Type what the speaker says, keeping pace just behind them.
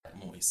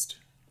Moist.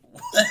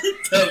 What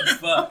the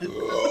fuck?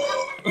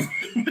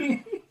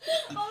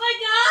 Oh my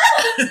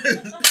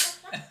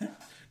god!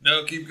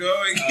 No, keep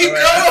going. All Keep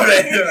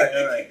right, going.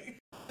 all right.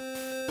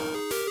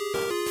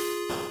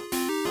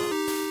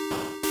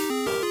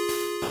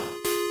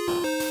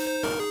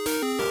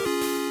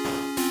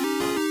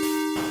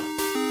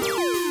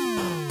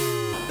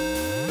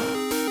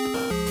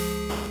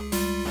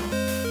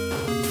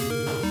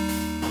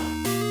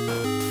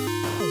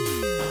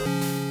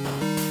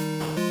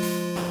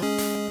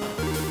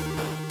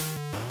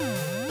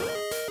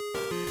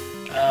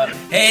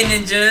 Hey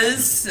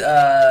ninjas!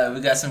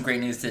 We got some great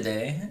news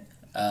today.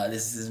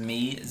 This is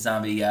me,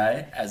 Zombie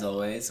Guy, as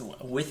always.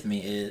 With me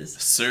is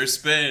Sir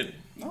Spade.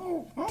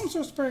 No, I'm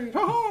so sprayed.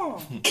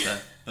 Ha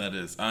That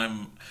is.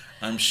 I'm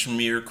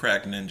Schmear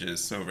Crack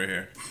Ninjas over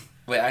here.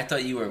 Wait, I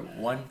thought you were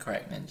one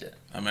crack ninja.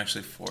 I'm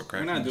actually 4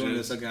 crack We're ninjas. not doing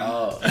this again.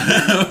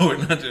 Oh, We're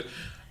not doing.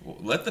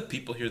 Let the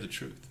people hear the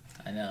truth.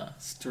 I know.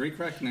 It's 3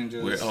 crack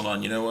ninjas. Wait, hold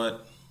on. You know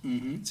what?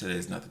 Mm-hmm.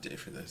 Today's not the day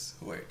for this.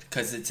 Word.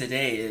 Because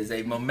today is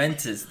a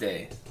momentous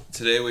day.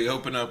 Today we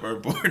open up our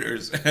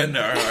borders and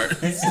our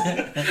hearts.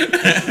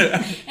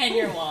 And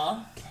your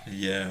wall.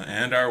 Yeah,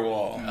 and our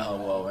wall. Oh,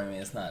 well, I mean,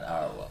 it's not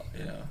our wall,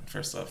 you know.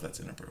 First off, that's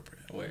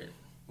inappropriate. Word.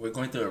 We're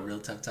going through a real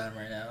tough time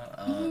right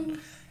now.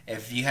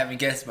 If you haven't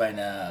guessed by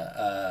now,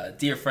 a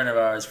dear friend of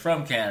ours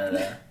from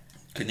Canada,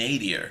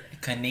 Canadian.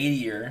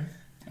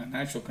 An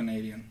actual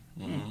Canadian.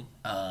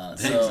 Mm-hmm.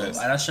 so exists.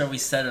 I'm not sure we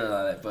settled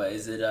on it, but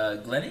is it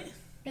Glennie?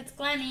 It's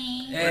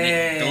Glennie.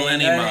 Hey,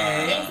 Glennie Is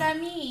Ma. that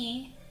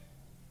me?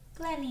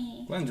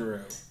 Glennie. Glendaru.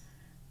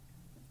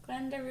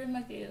 Glendaru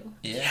Magoo.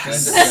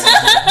 Yes.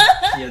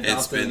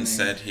 It's been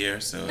said here,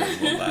 so it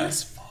will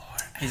last for.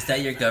 Is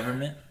that your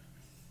government?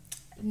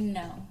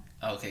 No.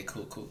 Okay,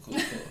 cool.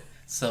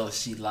 So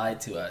she lied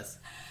to us.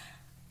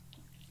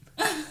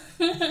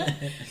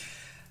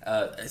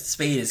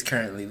 Spade is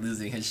currently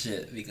losing his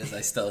shit because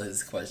I stole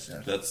his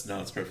question. It's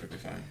perfectly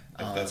fine.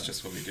 If that's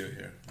just what we do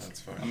here,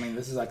 that's fine. I mean,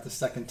 this is like the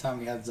second time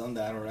he has done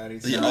that already.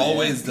 So He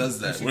always does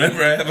that.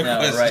 Whenever I have a No,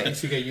 question. right. You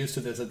should get used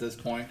to this at this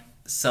point.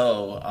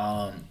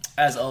 So,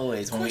 as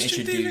always, when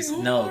Question we introduce...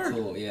 thieving No, whore.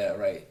 cool, yeah,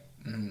 right.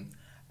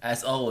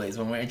 As always,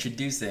 when we're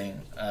introducing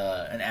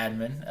an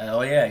admin...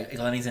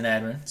 Glennie's an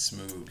admin.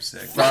 Smooth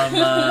segment. From,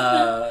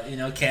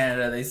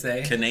 Canada, they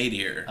say.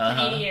 Canadian.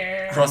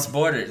 Canadian. Cross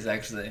borders,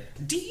 actually.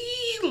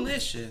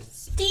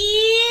 Delicious.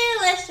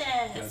 Delicious.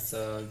 That's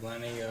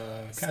Glennie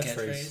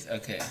catchphrase.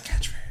 Okay.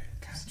 Catchphrase.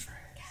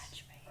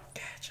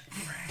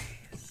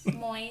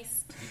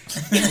 Moist.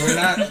 We're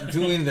not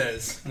doing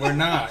this. We're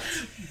not.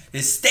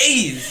 It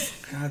stays!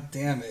 God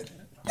damn it.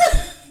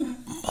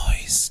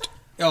 Moist.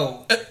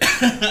 Yo,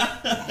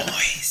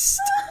 Moist.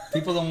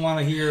 people don't want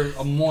to hear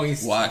a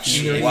moist. Watch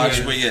in their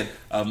ears. we get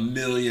a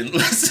million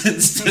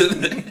listens to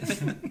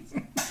this.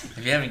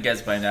 If you haven't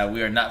guessed by now,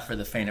 we are not for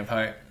the faint of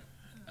heart.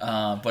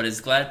 But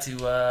it's glad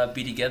to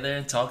be together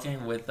and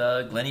talking with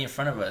Glennie in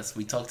front of us.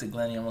 We talk to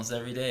Glennie almost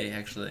every day,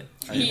 actually.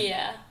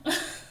 Yeah.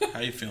 How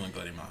you feeling,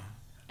 Glennie Ma?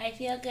 I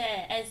feel good.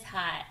 It's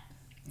hot.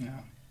 Yeah.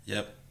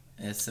 Yep.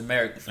 It's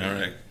America for All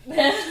me. right.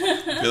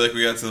 I feel like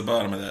we got to the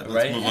bottom of that. Let's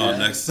Right? move on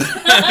next.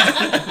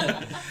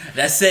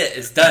 That's it.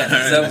 It's done.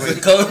 It's All right.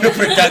 over. Go to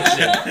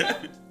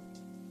production.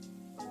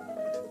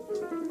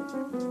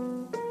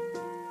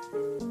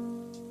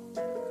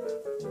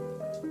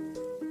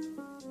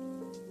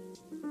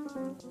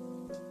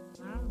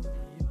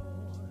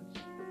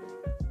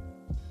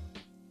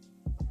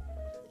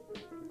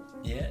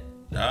 Yeah.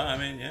 I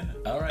mean, yeah.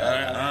 All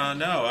right.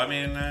 No, I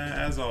mean,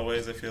 as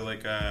always, I feel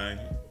like,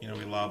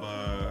 we lob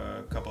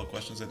a couple of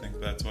questions. I think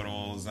that's what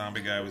old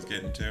Zombie Guy was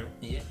getting to.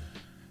 Yeah.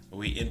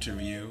 We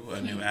interview a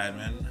new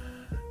admin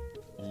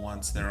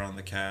once they're on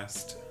the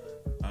cast.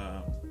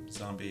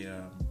 Zombie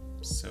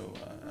so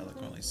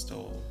eloquently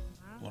stole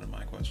one of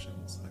my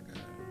questions, like a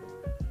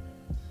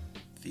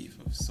thief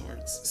of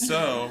sorts.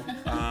 So,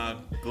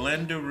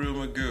 Glendaru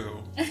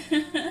Magoo.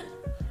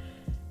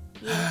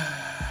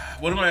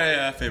 One of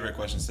my favorite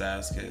questions to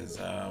ask is,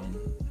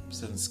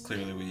 since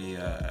clearly we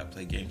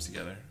play games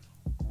together,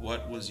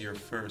 what was your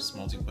first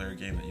multiplayer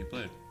game that you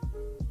played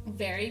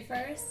Very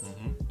first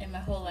in my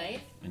whole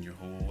life. in your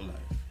whole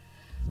life?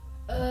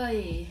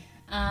 Oy.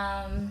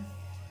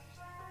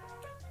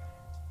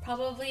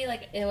 Probably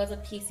like it was a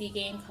PC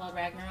game called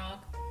Ragnarok.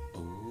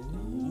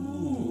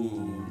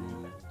 Ooh.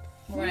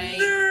 Where I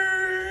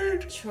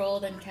Nerd!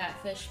 trolled and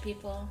catfished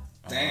people.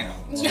 Damn.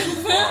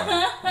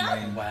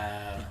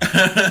 Wow.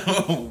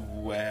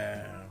 Wow.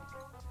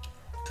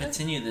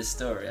 Continue this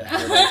story. I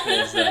feel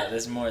like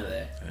there's more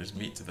there. There's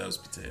meat to those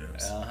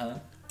potatoes. Uh-huh.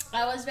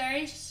 I was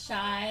very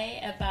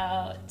shy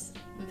about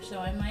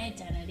showing my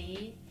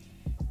identity,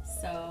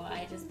 so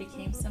I just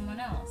became someone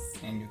else.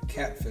 And you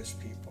catfish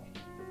people.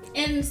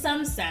 In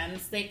some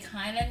sense, they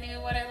kind of knew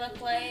what I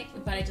looked like,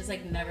 but I just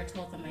never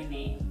told them my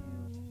name.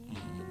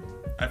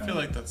 I feel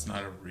like that's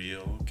not a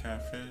real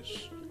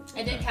catfish.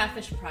 I did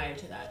catfish prior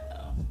to that,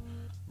 though.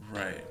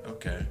 Right.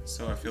 Okay.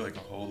 So I feel like a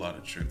whole lot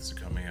of truths are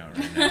coming out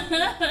right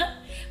now.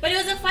 But it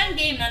was a fun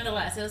game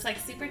nonetheless. It was like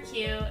super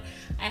cute.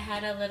 I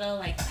had a little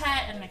like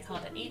pet and I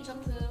called it Angel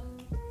Poo.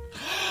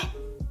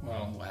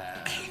 Well,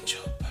 Wow.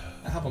 Angel.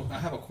 I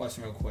have a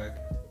question real quick.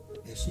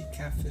 Is she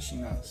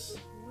catfishing us?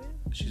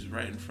 She's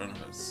right in front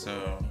of us.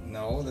 So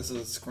No, this is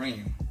a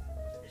scream.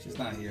 She's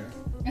not here.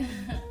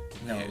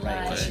 No, Yeah, right.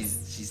 But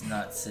lies. she's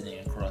not sitting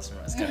across from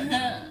us. Kind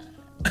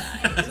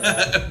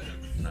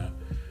no.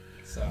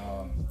 So,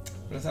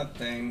 what is that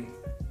thing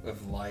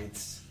with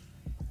lights?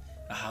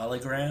 A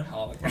hologram.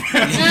 Hologram.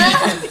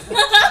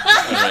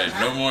 All right.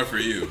 No more for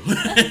you.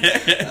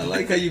 I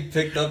like how you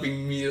picked up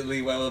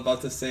immediately what I was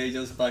about to say,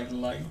 just like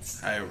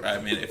lights. I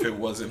mean, if it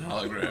wasn't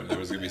hologram, there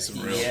was gonna be some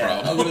real Yeah.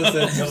 I problems. would have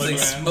said It's like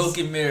telegrams. smoke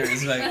and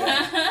mirrors, like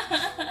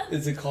that.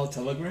 Is it called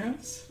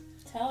telegrams?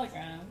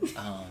 Telegram.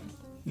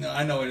 No,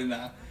 I know it is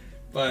not.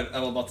 But I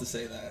was about to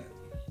say that.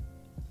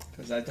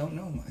 Because I don't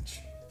know much.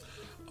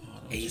 Oh,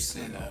 don't you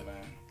say I know, that. man.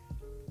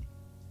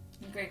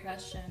 Great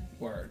question.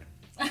 Word.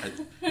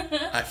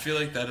 I feel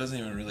like that doesn't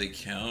even really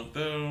count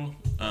though.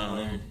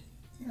 Yeah.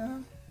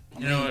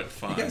 You know what? You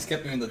Fine. guys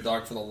kept me in the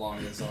dark for the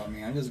longest, so I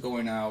mean, I'm just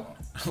going out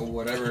for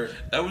whatever.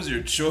 That was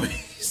your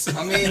choice.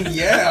 I mean,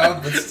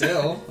 yeah, but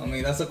still. I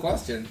mean, that's a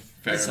question.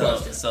 Fair So,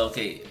 enough. so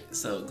okay.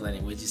 So,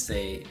 Glennie, would you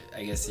say?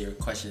 I guess your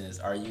question is: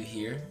 are you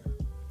here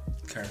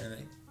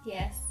currently,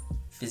 Yes.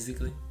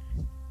 physically?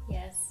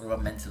 Yes. What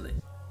about mentally?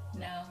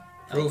 No.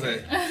 Prove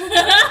Okay.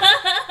 it.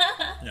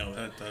 No,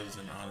 that was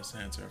an honest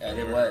answer. And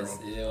it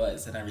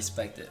was, and I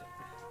respect it.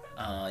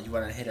 You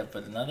want to hit up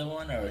with another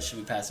one, or should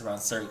we pass around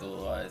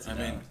circle? I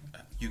mean,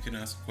 you can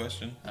ask a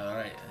question. all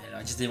right.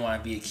 I just didn't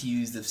want to be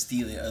accused of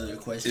stealing other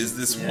questions. Is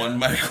this yeah. one of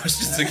my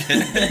questions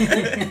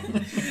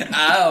again?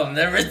 I'll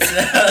never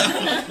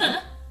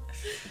tell.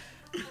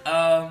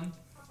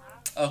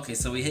 Okay,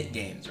 so we hit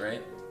games,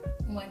 right?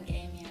 One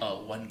game, yeah.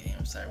 Oh, one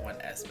game. Sorry, one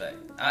aspect.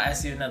 I'll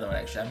ask you another one.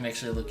 Actually, I'm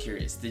actually a little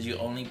curious. Did you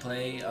only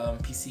play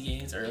PC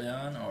games early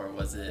on, or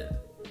was it?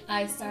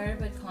 I started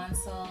with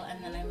console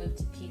and then I moved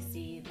to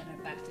PC, then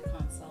I'm back to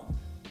console.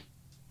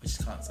 Which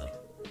console?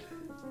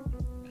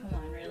 Come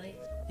on, really?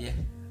 Yeah.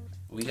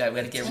 We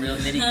gotta get real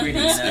nitty gritty.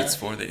 You know? It's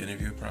for the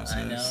interview process.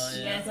 I know.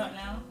 You Yeah. guys don't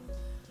know?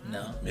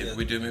 No. Maybe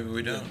we do, maybe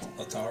we don't.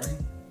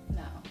 Atari?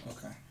 No.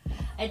 Okay.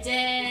 I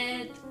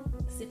did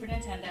Super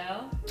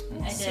Nintendo.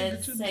 I did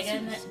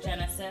Sega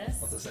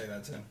Genesis. What to say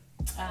that too?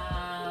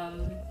 I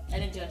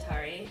didn't do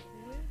Atari.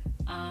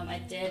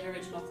 I did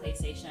original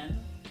PlayStation.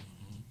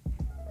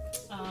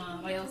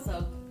 I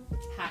also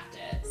hacked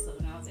it, so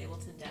then I was able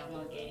to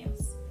download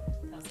games.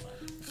 That was fun.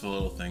 The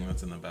little thing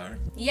that's in the back.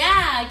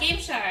 Yeah, Game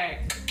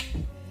Shark.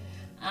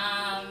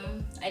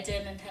 I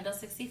did Nintendo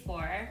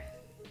 64.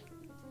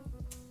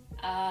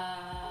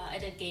 I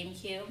did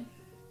GameCube.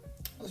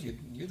 Well,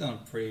 you done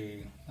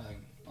pretty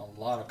a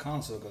lot of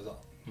consoles because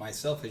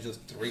myself is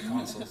just 3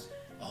 consoles.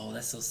 Oh,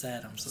 that's so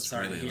sad. I'm so It's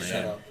sorry really to hear late.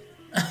 Shut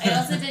that. up. I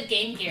also did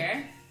Game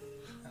Gear.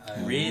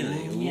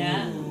 Really?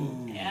 Yeah.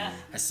 Yeah.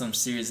 That's some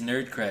serious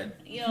nerd cred,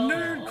 Yo.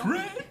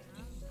 cred.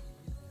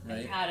 I'm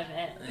right? proud of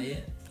it. Yeah.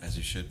 As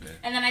you should be.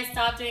 And then I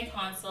stopped doing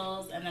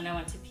consoles, and then I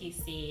went to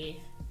PC.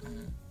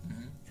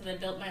 Because I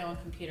built my own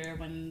computer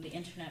when the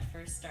internet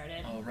first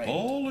started. Oh, right.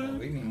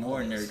 We need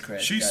More all nerd this. cred.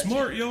 She's Gotcha.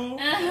 smart, y'all.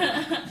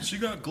 She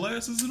got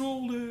glasses and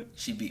all that.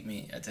 She beat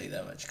me. I tell you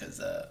that much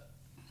because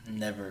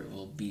never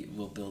will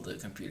build a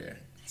computer.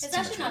 It's too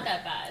actually much not work.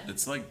 that bad.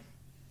 It's like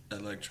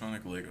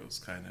electronic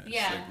Legos, kind of.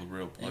 Yeah. It's like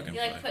real plug and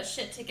You play. like put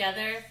shit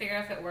together, figure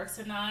out if it works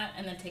or not,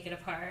 and then take it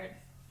apart.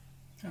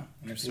 Yeah.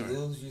 And if you Sorry.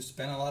 lose, you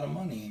spend a lot of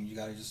money and you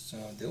gotta just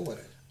deal with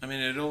it. I mean,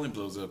 it only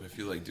blows up if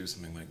you like do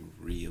something like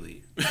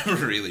really,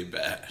 really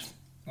bad.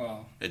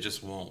 Well, It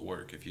just won't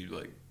work if you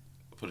like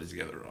put it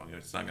together wrong.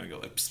 It's not gonna go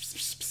like. Pss,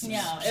 pss, pss, No,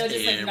 pss, it would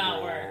just, like, pss,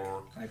 not error.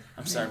 work.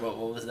 I'm sorry. What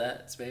was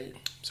that, Spade?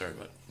 Sorry,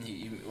 but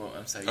Well,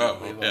 I'm sorry. oh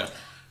wait, yeah.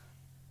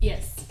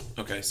 Yes.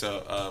 Okay,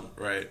 so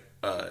right,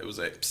 it was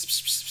like pss,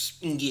 pss, pss,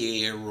 pss,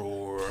 yeah,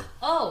 roar.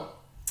 Oh,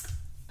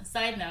 a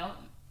side note.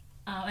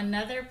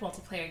 Another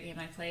multiplayer game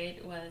I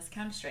played was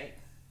Counter-Strike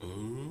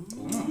Ooh.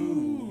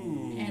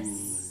 and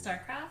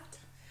StarCraft.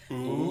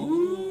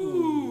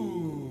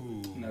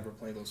 Ooh. never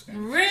play those games.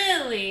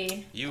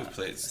 Really? You've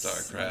played I'm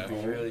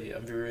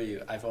StarCraft. be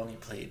real. I've only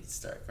played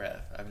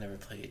StarCraft. I've never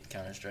played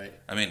Counter Strike.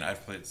 I mean,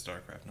 I've played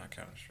StarCraft, not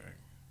Counter Strike.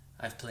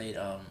 I've played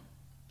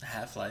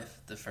Half-Life,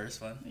 the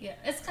first one. Yeah,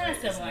 it's kind of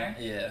similar.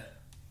 Yeah.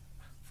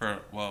 For a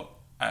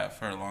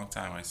long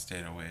time, I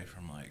stayed away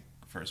from like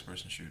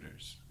first-person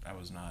shooters. I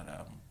was not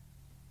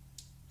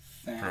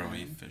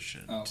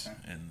proficient Okay.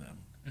 in them.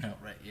 No,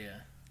 right,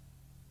 yeah.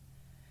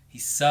 He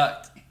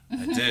sucked.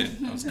 I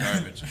did. I was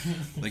garbage.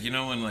 Like, you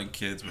know when like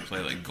kids would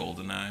play like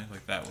GoldenEye?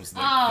 Like that was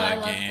like Oh, I that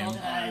love game.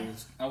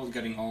 GoldenEye. I was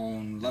getting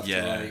owned left to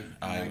Yeah, right in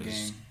I that was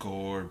game.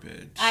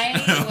 garbage.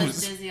 I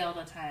was busy all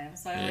the time,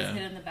 so I always Yeah.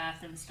 hid in the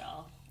bathroom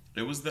stall.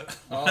 It was the.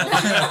 Oh,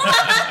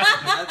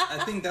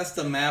 I think that's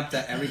the map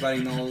that everybody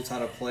knows how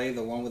to play,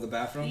 the one with the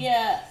bathroom.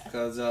 Yeah.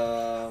 Because,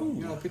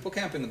 people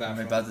camp in the I'm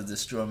bathroom. about to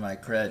destroy my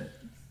cred.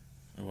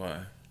 Why?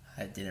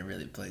 I didn't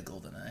really play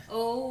GoldenEye.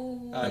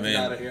 Oh. I mean, Get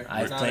out of here.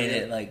 I've Get outta played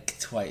here. it like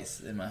twice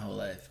in my whole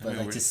life, but mean,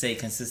 like we're- to say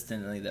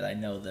consistently that I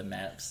know the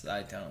maps,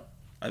 I don't.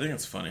 I think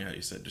it's funny how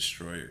you said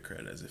destroy your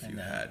cred as if you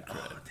know. had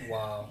cred.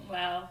 Wow.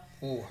 Wow.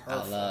 Ooh,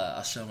 hurtful.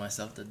 I'll show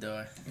myself the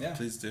door. Yeah.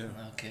 Please do.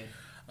 Okay.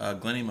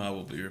 Glennie Ma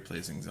will be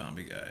replacing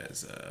Zombie Guy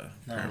as a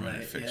No, permanent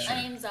right, fixture. I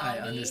am zombie. I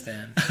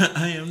understand.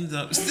 I am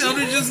Zombie.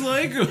 Sounded just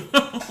like him.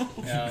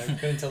 Yeah, you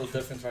couldn't tell the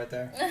difference right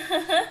there.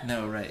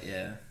 No, right,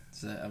 yeah.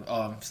 So,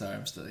 I'm sorry.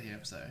 I'm still here.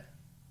 I'm sorry.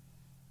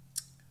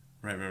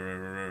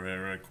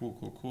 Right.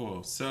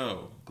 Cool.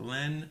 So,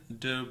 Glenn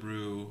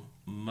DeBrew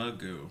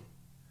Magoo.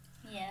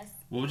 Yes.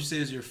 What would you say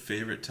is your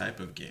favorite type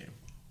of game?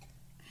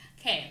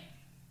 Okay.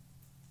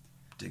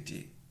 Dig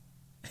deep.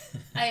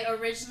 I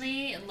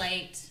originally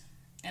liked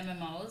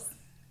MMOs,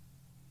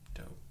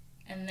 Dope.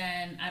 and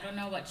then I don't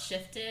know what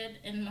shifted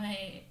in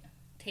my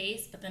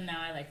taste, but then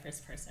now I like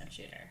first person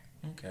shooter.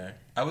 Okay.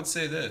 I would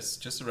say this,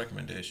 just a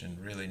recommendation,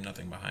 really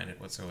nothing behind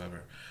it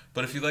whatsoever.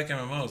 But if you like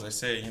MMOs, I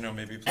say,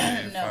 maybe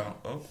play No. Final...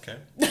 Oh,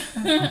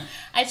 okay.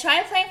 I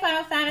tried playing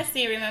Final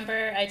Fantasy,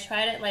 remember? I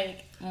tried it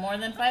like more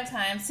than 5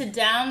 times to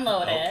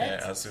download Okay,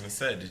 it. I was going to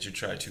say, did you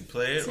try to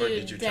play it or To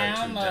did you try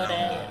to download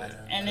download it. it?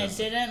 And it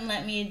didn't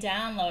let me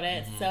download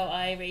it, so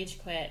I rage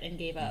quit and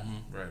gave up.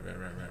 Right.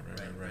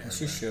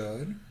 Yes, you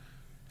should.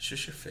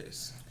 Shush your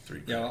face.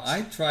 3 Yo, credits.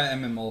 I tried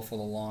MMO for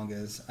the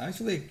longest.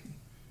 Actually,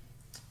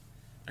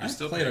 Are you I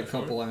still played a paying for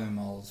it? couple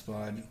MMOs,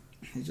 but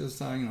it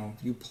just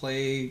you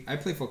play. I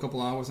play for a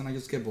couple hours and I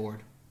just get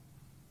bored.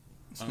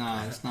 It's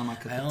not my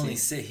cup I of only tea.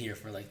 sit here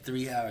for like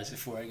 3 hours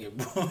before I get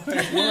bored.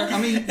 I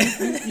mean,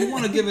 you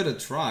want to give it a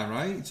try,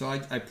 right? So I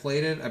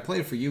played it. I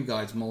played it for you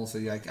guys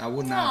mostly. Like I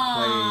would not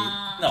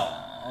Aww. No.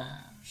 play.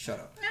 Shut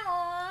up.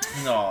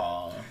 Aww.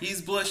 No.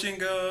 He's blushing,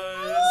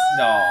 guys.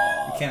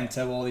 No. You can't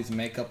tell all these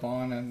makeup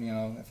on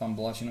and if I'm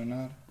blushing or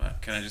not.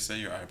 Can I just say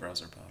your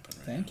eyebrows are popping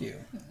right Thank you.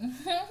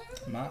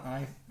 My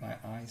eyes.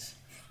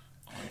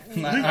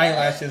 My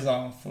eyelashes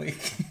on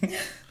fleek. now.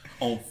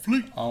 On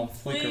flick. On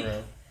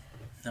flicker.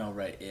 No,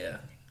 right, yeah.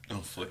 On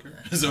Flickr?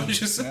 Is that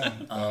what you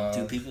said?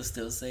 Do people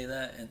still say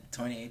that in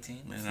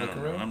 2018? Man, I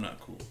don't know. I'm not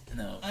cool.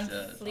 No. On on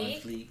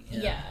Fleek? Fleek?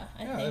 Yeah,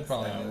 I Yeah, they think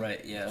probably so. Oh,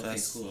 right, yeah, okay,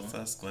 That's cool.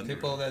 that's Glenda.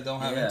 People that don't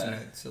have Yeah.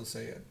 internet still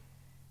say it.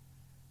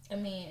 I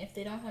mean, if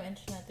they don't have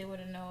internet, they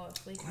wouldn't know what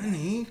Fleek is.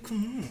 Glennie,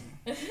 come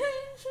on.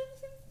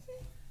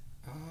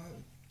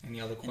 Any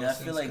other You know, I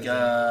questions? feel like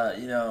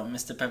 'Cause,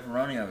 Mr.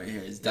 Pepperoni over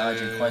here is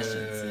dodging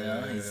questions. You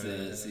know,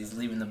 Yeah. he's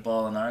leaving the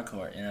ball in our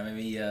court. You know,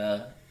 maybe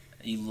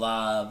you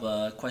lob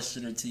a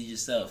question or two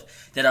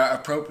yourself that are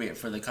appropriate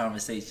for the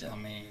conversation. I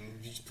mean,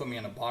 you just put me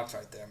in a box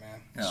right there,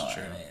 man. No, It's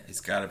true. I mean, He's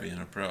got to be in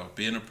a pro.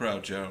 Being a pro,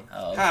 Joe.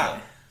 oh, okay.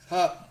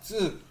 Ha!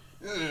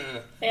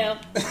 Fail.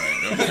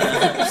 Right,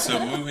 okay. So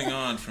moving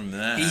on from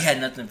that. He had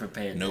nothing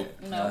prepared. Nope.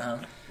 there. No. Uh-huh.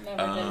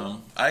 Never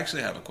I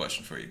actually have a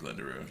question for you,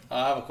 Glenda.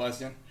 I have a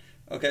question.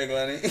 Okay,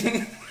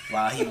 Glennie.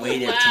 Wow, he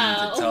waited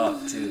Wow. to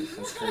talk too.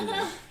 That's crazy.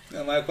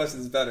 No, my question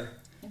is better.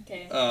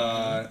 Okay.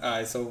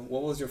 Alright, so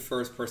what was your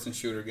first person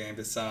shooter game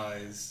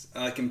besides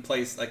on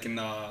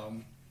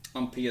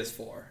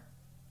PS4?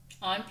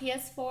 On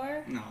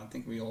PS4? No, I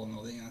think we all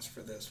know the answer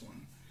for this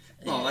one.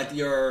 No, like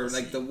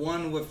the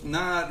one with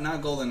not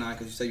GoldenEye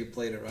because you said you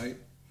played it, right?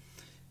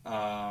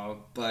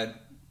 But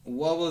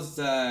what was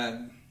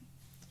that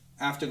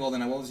after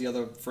GoldenEye? What was the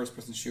other first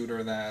person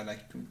shooter that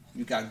like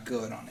you got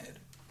good on it?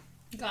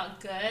 Got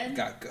good?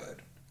 Got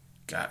good.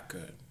 Got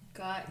good.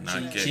 Got Not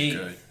good. get Cheat.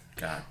 good.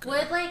 Got good.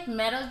 Would like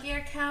Metal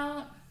Gear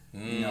count?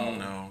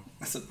 No.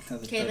 That's a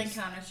Okay, then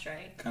Counter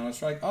Strike. Counter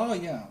Strike. Oh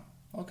yeah.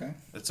 Okay.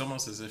 It's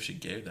almost as if she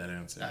gave that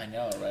answer. I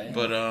know, right?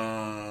 But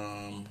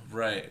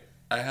right.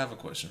 I have a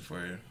question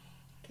for you.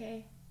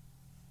 Okay.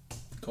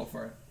 Go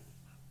for it.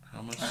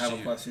 How much I have do a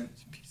you, question.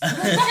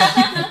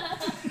 I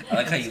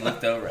like how you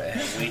looked over at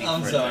him, waiting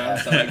I'm for it.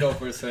 sorry. Go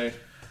for it. Say.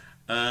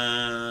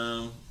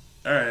 All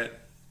right.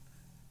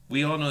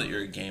 We all know that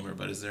you're a gamer,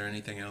 but is there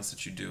anything else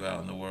that you do out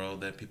in the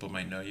world that people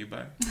might know you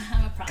by?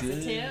 I'm a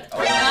prostitute. Good. Oh.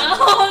 No,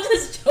 I'm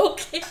just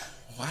joking.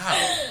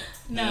 Wow.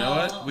 No. You know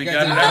what? We You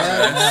got guys it are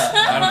out,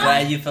 guys. I'm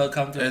glad you felt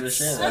comfortable to It's,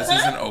 share this that.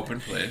 is an open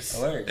place.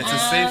 Word. It's a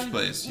safe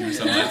place,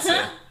 some might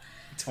say.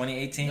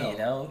 2018, you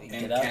know, In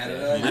get out Canada,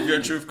 there. Live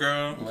your truth,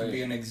 girl. You could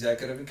be an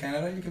executive in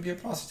Canada. You could be a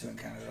prostitute in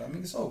Canada. I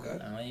mean, it's all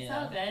good. Oh, It's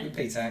all yeah. good. We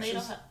pay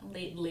taxes.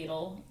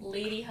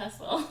 Lady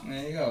hustle.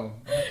 There you go.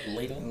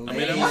 Ladle. I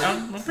mean,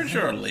 I'm pretty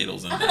sure our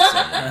ladle's in there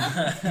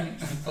somewhere.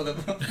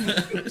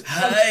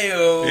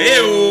 Hi-yo.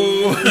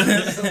 Ew!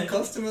 Some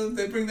customers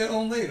they bring their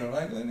own ladle,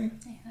 right, Lenny?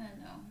 I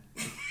don't know.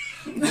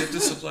 You have to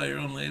supply your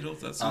own ladle?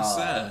 That's so Aw.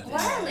 sad.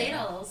 What are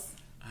ladles?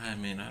 I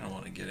mean, I don't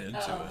want to get into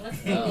Oh, it. let's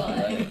Oh, Google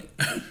it.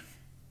 right.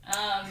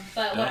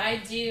 But what Yeah. I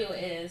do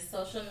is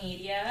social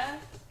media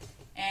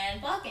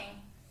and blogging.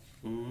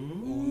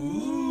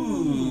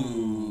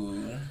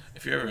 Ooh.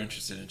 If you're ever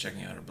interested in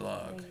checking out her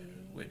blog,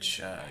 which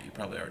you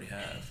probably already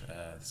have,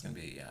 it's going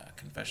to be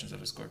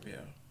confessionsofaScorpio.com.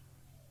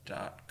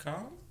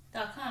 .com.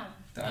 Oh,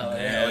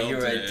 Yeah, yeah.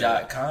 You're yeah.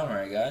 a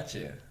 .comer. I got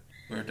you.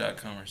 We're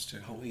 .comers too.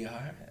 Oh, we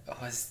are? Oh,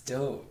 it's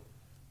dope.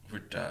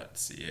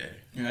 We're.ca.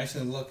 You're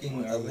actually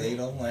looking a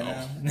ladle right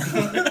now.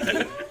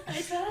 I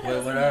thought I Wait,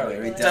 was what gonna are be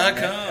we? like-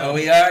 .com. Oh,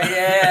 we are?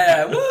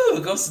 Yeah.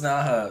 Woo! Go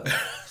Snahub.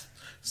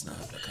 It's not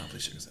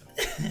accomplishing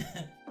something.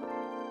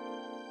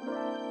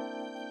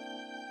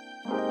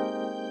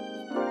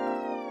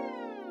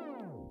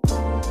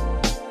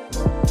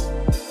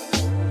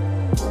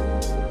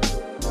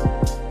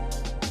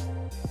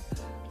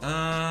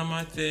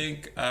 I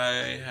think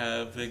I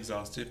have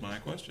exhausted my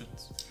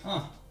questions.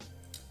 Huh.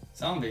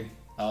 Zombie.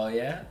 Oh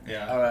yeah.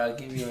 Yeah. All right, I'll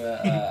give you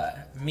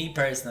a. Me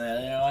personally,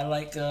 I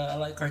like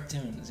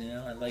cartoons.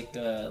 I like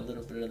a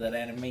little bit of that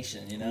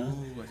animation.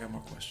 Ooh, I got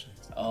more questions.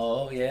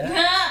 Oh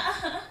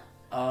yeah.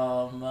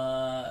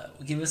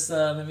 Give us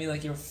maybe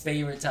like your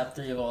favorite top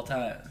 3 of all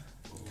time.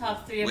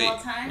 Top 3 of Wait, all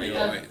time? wait,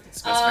 of, wait. of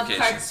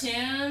Specifications.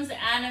 cartoons,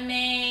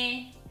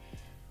 anime.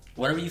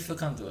 Whatever you feel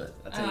comfortable with.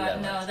 I'll tell you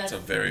that No, much. that's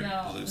It's a very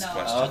no, loose no.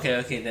 question. Oh,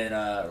 okay, then.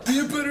 Be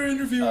a better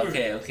interviewer.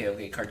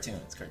 Okay.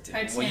 Cartoons.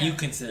 What you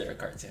consider a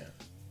cartoon?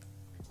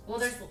 Well,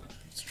 there's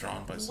It's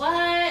drawn by someone.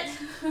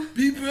 what?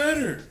 Be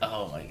better.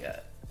 Oh my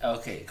god.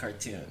 Okay,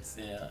 cartoons.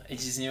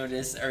 It's just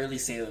this early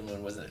Sailor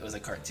Moon was a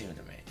cartoon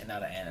to me and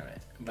not an anime.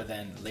 But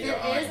then later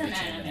It on is it an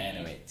became an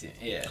anime. anime too.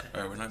 Yeah.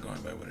 All right, we're not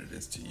going by what it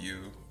is to you.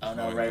 Oh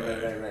no, Going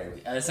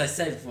right. by- As I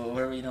said,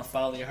 whatever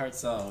follow your heart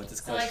song with this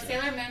So like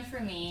question. Sailor Moon for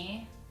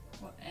me,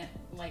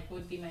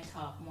 would be my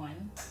top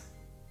 1.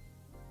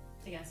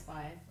 I guess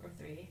 5 or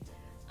 3.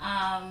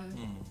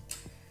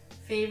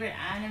 Favorite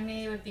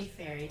anime would be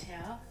Fairy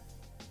Tail.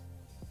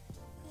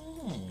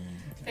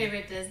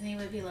 Favorite Disney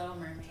would be Little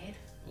Mermaid.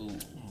 Ooh.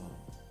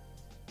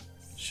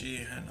 She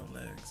had no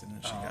legs, and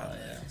then she Oh, got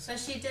yeah. legs. But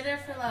she did it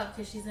for love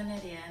because she's an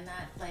idiot, and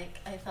that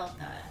I felt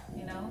that,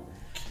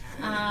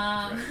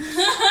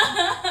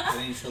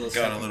 Then you show the Got a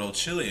second, little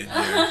chilly in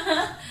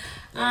here.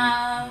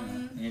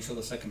 then you show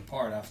the second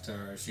part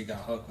after she got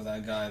hooked with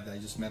that guy that I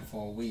just met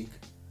for a week.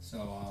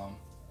 So,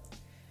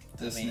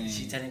 Disney.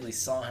 She technically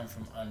saw him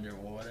from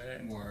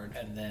underwater. Word.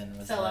 And then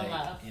was Fell in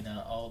like, love.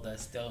 oh,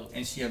 that's dope.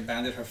 And she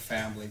abandoned her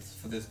family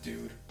for this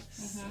dude.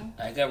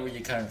 I got where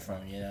you're coming from,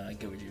 I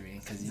get what you mean.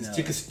 Because, This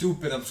chick is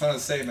stupid, I'm trying to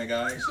say, my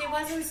guy. She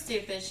wasn't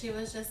stupid. She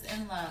was just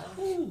in love.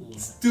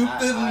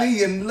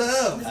 Stupidly in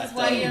love. This I is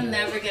why thought- you'll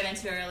never get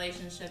into a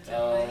relationship. Joey.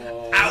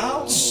 Oh.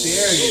 How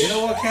dare you? You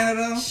know what,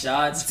 Canada?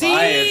 Shots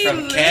fired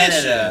from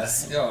Canada.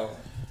 Yo,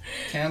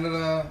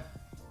 Canada,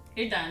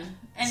 You're done.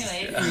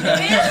 Anyways, you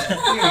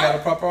got a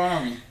proper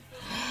army.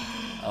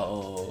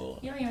 Oh.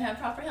 you don't even have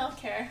proper health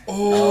care.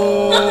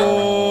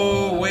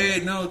 Oh,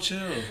 wait, no, chill.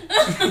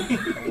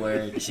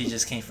 Word. She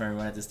just came from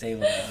everyone at this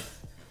table now.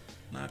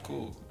 Not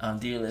cool.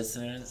 Dear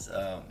listeners,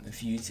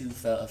 if you too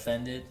felt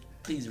offended,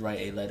 please write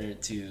a letter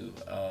to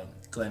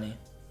Glennie.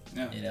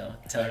 Yeah.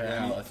 Tell her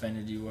how Glennie.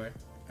 offended you were.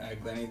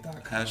 At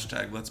Glenny.com.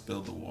 Hashtag let's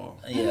build the wall.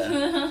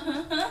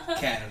 Yeah.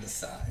 Canada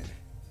side.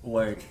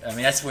 Word. I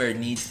mean, that's where it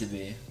needs to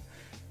be.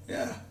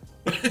 Yeah.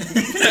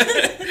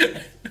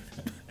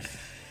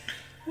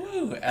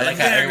 Woo. I like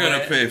how They're everyone,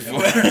 gonna pay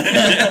for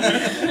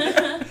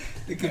it.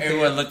 You can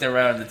everyone looked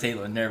around the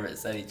table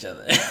nervous at each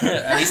other.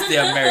 At least the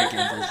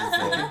Americans, I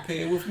should say.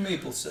 pay with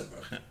maple syrup.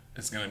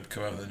 It's gonna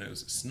come out in the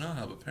news.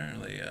 Snub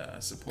apparently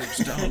supports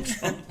Donald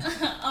Trump.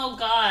 Oh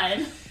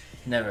God.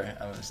 Never.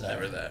 I'm sorry.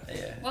 Never that.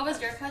 Yeah. What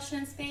was your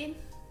question, Spade?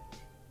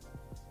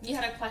 You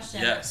had a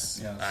question. Yes,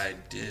 Yes. I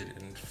did.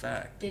 In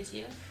fact, Did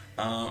you?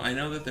 I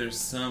know that there's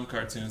some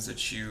cartoons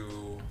that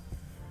you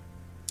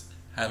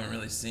haven't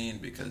really seen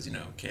because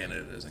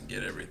Canada doesn't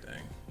get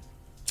everything.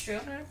 True.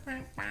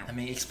 I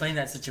mean, explain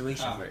that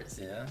situation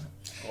first,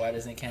 Why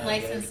doesn't Canada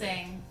get everything?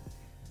 Licensing.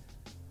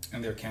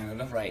 And they're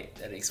Canada. Right,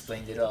 that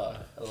explained it all.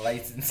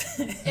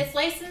 Licensing. It's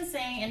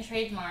licensing and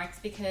trademarks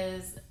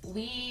because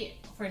we,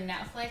 for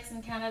Netflix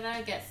in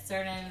Canada, get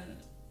certain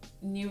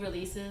new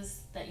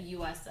releases that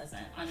US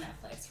doesn't on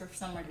Netflix for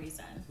some weird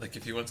reason. Like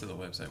if you went to the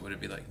website, would it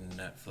be like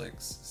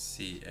Netflix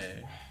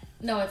CA?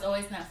 No, it's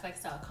always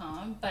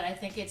Netflix.com, but I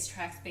think it's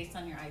tracked based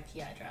on your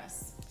IP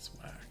address. It's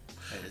whack.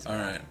 That is All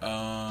right.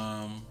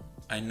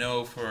 I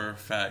know for a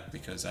fact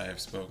because I have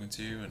spoken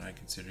to you and I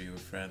consider you a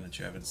friend that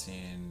you haven't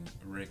seen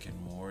Rick and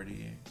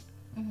Morty.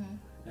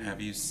 Mm-hmm. Have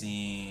you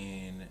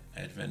seen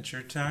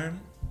Adventure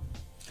Time?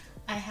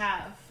 I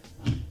have,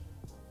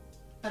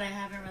 but I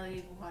haven't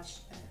really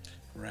watched it.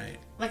 Right.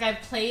 Like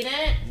I've played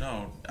it.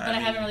 No, But I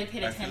haven't really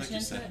paid I feel like you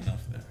attention to said it.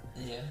 enough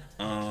there.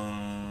 Yeah.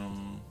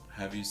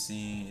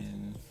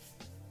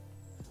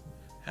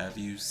 Have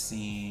you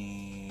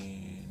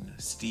seen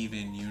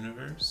Steven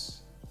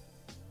Universe?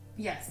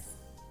 Yes.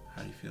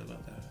 How do you feel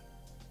about that?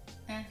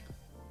 Eh.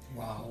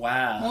 Wow.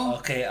 Wow. Well-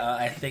 Okay,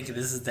 I think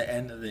this is the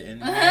end of the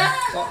interview.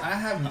 Well, I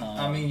have.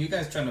 I mean, you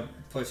guys trying to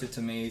push it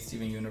to me,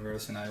 Steven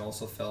Universe, and I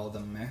also felt the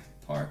meh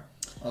part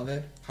of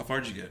it. How far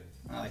did you get?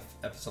 I like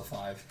episode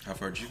 5. How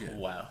far did you get?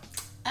 Wow.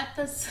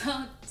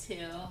 Episode 2.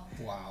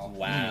 Wow.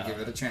 Wow. I'm gonna give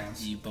it a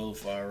chance. You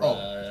both are,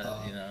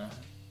 Oh,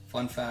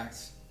 Fun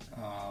facts.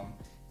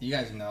 You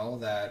guys know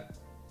that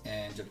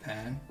in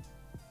Japan,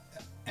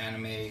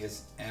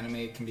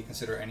 anime can be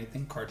considered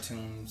anything.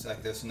 Cartoons,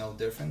 like there's no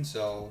difference.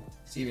 So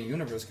Steven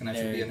Universe can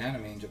actually be an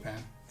anime in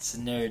Japan. It's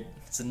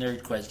a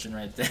nerd question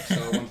right there. So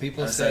when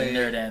people That's say a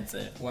nerd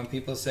answer. When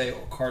people say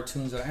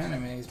cartoons or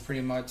anime, it's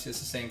pretty much it's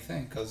the same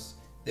thing because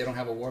they don't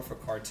have a word for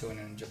cartoon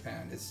in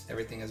Japan.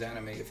 Everything is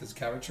anime. If it's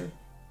caricature,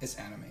 it's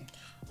anime.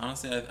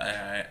 Honestly,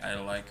 I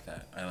like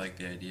that. I like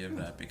the idea of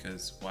that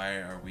because why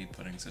are we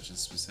putting such a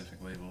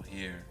specific label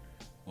here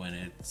when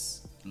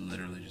it's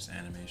literally just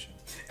animation?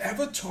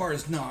 Avatar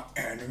is not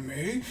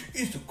anime.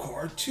 It's a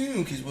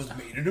cartoon because it was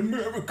made in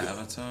America.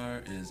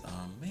 Avatar is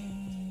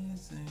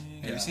amazing.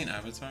 Have Yeah. you seen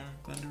Avatar,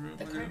 Glenda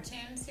The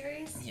cartoon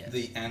series? Yeah.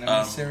 The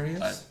anime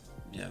series.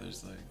 Yeah,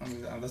 there's like. I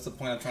mean, that's the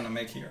point I'm trying to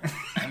make here.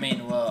 I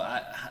mean, well,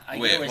 I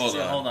Wait, get what you're hold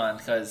saying. on. Hold on,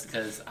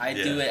 because I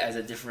do Yeah. it as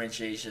a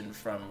differentiation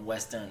from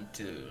Western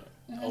to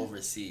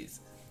overseas.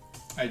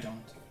 I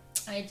don't.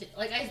 I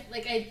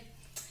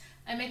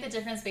make the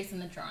difference based on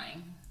the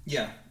drawing.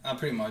 Yeah,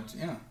 pretty much.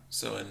 Yeah.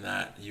 So in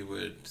that, you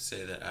would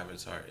say that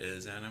Avatar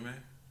is anime?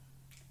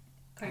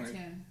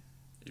 Cartoon.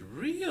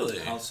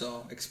 Really?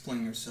 Also,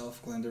 explain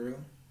yourself, Glendaroo.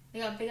 They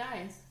got big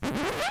eyes.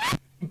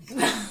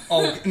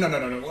 Oh no!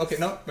 Okay,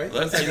 no, wait. You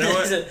know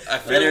what? I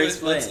feel Let her like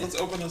explain. let's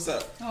open this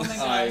up. Oh my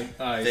god.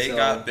 Alright, They so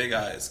got big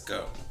eyes.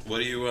 Go. What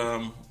do you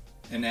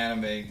in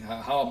anime.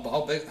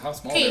 How big? How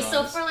small? Okay, are their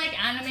so eyes? for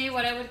like anime,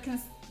 what I would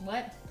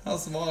what? How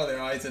small are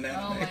their eyes in Oh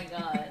anime? my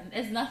god,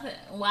 it's nothing.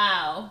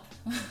 Wow.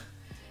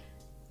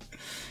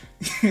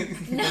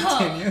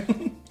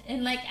 Continue.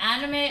 In like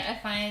anime, I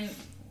find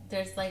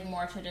there's like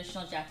more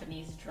traditional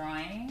Japanese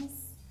drawings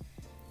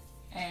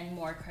and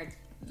more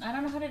I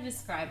don't know how to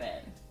describe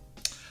it.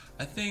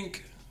 I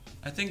think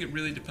it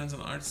really depends on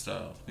the art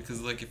style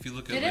because like if you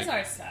look at It like, is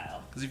art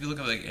style. Because if you look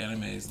at like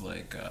animes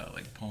like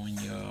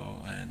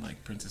Ponyo and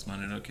like Princess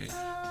Mononoke,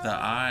 the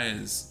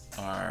eyes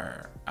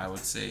are, I would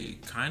say,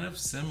 kind of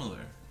similar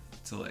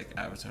to like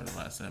Avatar: The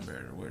Last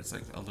Airbender, where it's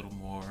like a little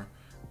more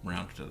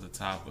rounded at the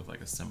top with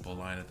like a simple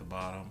line at the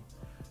bottom,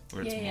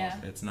 where it's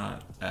it's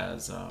not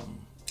as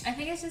I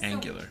think it's just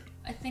angular.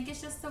 I think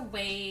it's just the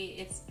way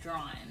it's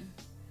drawn.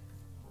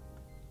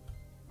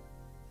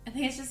 I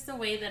think it's just the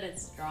way that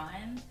it's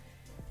drawn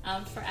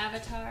for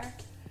Avatar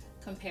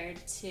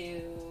compared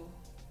to,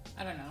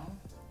 I don't know,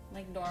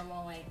 like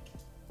normal,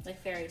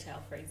 like Fairy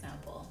Tale, for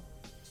example.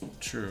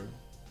 True.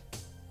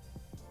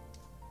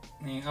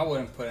 I mean, I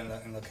wouldn't put it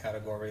in the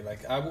category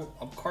like a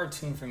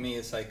cartoon for me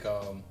is like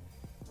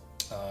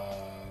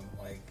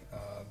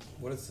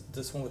what is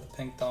this one with the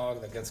pink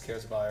dog that gets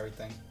cares about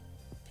everything?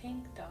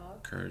 Pink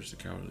Dog. Courage the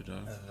Cowardly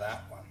Dog.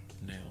 That one.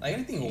 Nailed. Like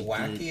anything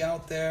wacky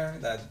out there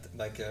that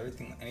like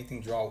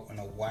anything draw in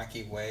a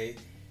wacky way,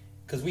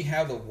 because we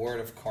have the word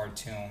of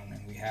cartoon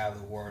and we have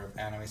the word of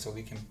anime, so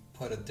we can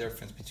put a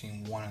difference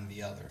between one and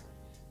the other.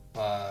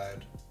 But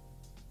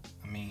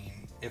I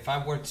mean, if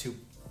I were to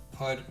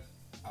put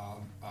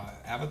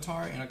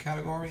Avatar in a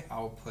category,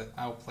 I'll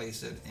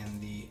place it in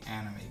the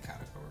anime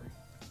category,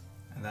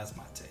 and that's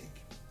my take.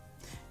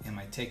 And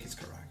my take is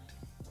correct.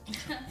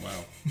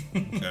 Wow.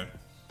 Okay.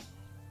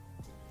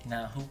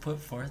 Now, who put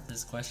forth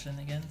this question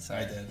again?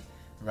 Sorry. I did.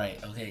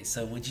 Right. Okay.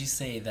 So, would you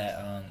say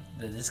that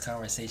that this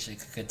conversation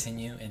could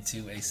continue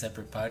into a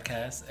separate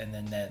podcast? And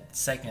then, that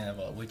second of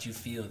all, would you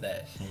feel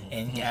that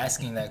in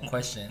asking that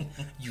question,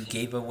 you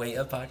gave away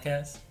a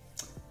podcast?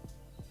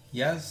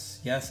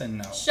 Yes, and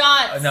no.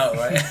 Shots. No,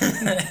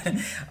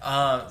 right?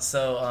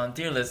 So,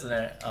 dear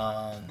listener,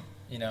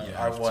 You our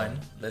have one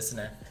to.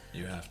 listener,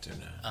 You have to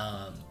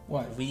now.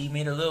 What? we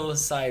made a little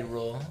side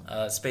rule.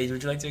 Spade,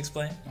 would you like to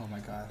explain? Oh my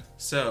god.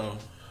 So,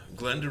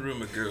 Glendaroo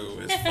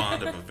Magoo is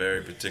fond of a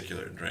very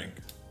particular drink,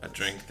 a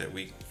drink that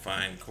we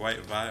find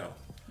quite vile.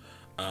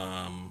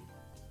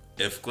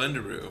 If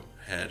Glendaroo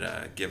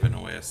had given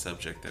away a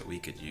subject that we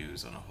could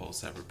use on a whole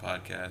separate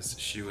podcast,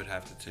 she would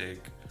have to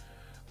take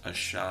a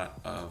shot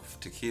of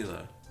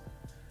tequila,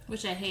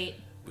 Which I hate.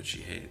 which she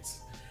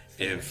hates.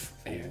 If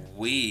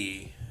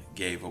we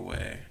gave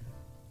away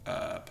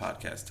a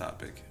podcast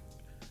topic,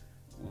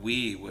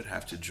 we would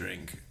have to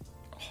drink.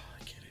 Oh,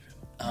 I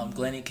can't even.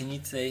 Glennie, can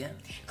you say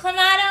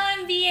Clamato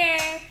and beer.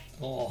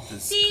 Oh,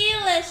 This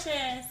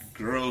Delicious.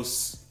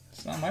 gross.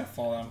 it's not my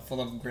fault. I'm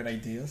full of great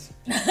ideas.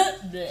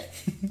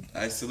 Blech.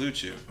 I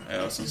salute you. I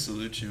also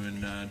salute you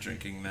in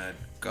drinking that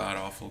god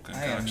awful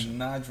I am concoction.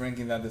 not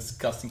drinking that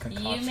disgusting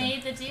concoction. You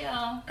made the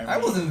deal. I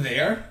wasn't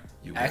there.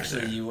 You were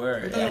Actually, there. you were.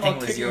 We're I talking think about it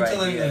was kicking your each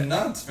other in the idea.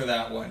 nuts for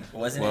that one.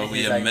 Wasn't Well, it we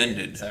his idea?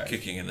 amended Sorry.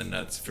 kicking in the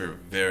nuts for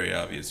very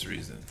obvious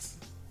reasons.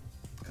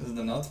 Because of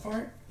the nuts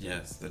part?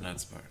 Yes, the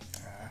nuts part.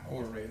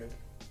 Overrated.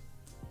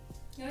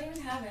 You don't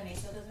even have any,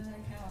 so it doesn't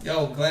really count.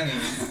 Yo, Glennie.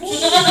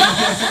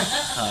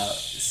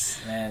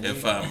 Man,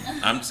 If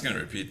I'm just gonna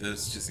repeat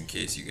this just in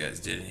case you guys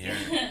didn't hear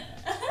it.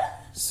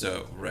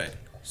 So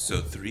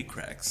Three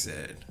Cracks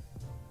said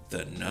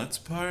the nuts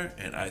part,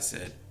 and I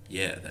said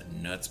yeah, the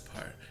nuts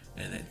part,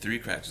 and then Three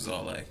Cracks was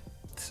all like,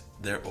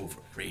 they're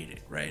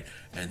overrated, right?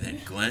 And then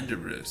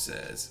Glendaroo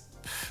says,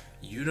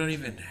 you don't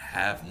even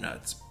have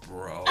nuts,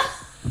 bro.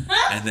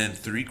 And then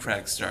 3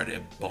 Cracks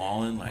started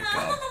bawling like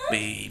a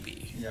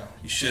baby. Yeah.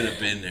 You should have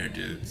been there,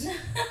 dudes.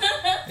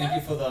 Thank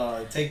you for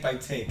the take by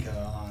take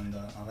on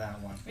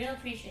that one. Real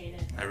appreciate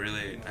it.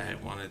 I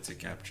wanted to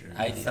capture.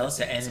 I felt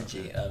the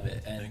energy of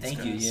it, and Thanks,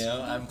 thank you. guys. You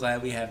know, I'm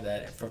glad we have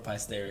that for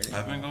posterity.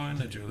 I've been going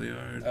to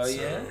Juilliard. Oh, so,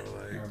 yeah?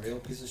 You're a Like, real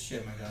piece of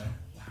shit, my guy.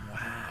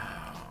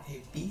 wow. A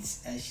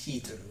piece of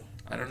shit.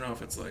 I don't know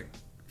if it's like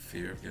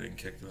fear of getting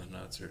kicked in the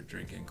nuts or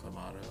drinking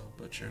Clamato,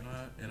 but you're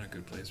not in a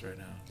good place right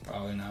now.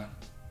 Probably not.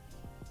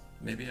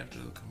 Maybe after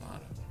the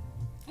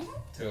Clamato.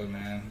 Dude,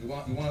 man. You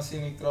want to see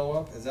me throw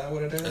up? Is that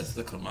what it is? That's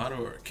the Clamato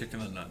or kicking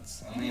the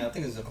nuts. I mean, I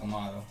think it's a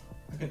Clamato.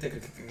 I can take a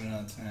kick in the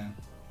nuts, man.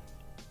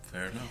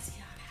 Fair enough.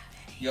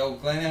 Yo,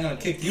 Glenn, I'm gonna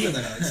kick you in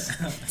the nuts.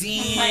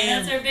 My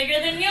nuts are bigger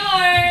than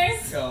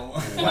yours. Yo.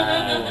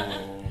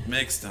 Wow.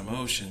 Mixed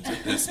emotions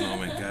at this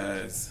moment,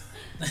 guys.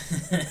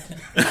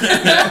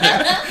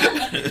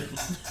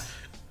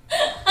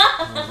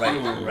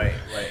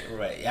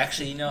 Right.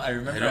 Actually, you know, I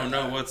remember. I don't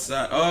know what's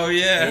that. Oh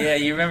yeah. Yeah,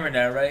 you remember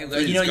now, right?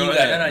 Please, you know, go you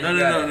ahead. got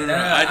No.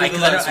 I did the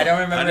last I don't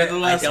one. remember. I did the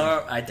last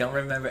one. I don't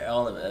remember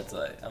all of it. That's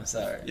why. I'm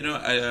sorry. You know,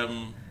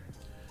 I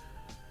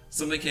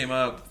something came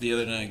up the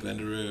other night,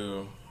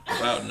 Glendaroo,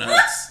 about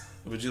nuts.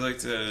 Would you like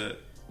to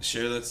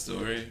share that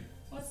story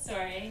What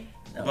story?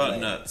 No, about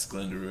like, nuts,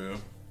 Glendaroo?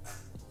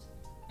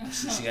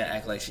 She gotta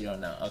act like she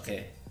don't know.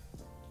 Okay.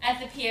 At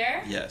the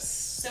pier. Yes.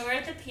 So we're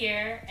at the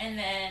pier, and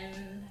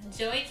then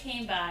Joey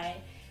came by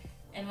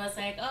and was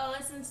like, "Oh,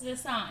 listen to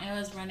this song." And it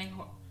was running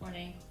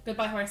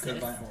Goodbye Horses.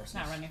 Goodbye Horses.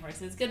 Not Running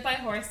Horses. Goodbye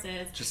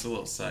Horses. Just a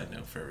little side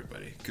note for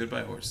everybody.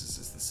 Goodbye Horses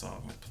is the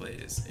song that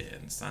plays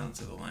in Silence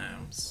of the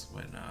Lambs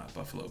when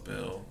Buffalo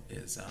Bill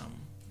is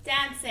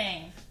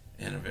Dancing.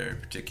 in a very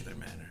particular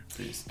manner.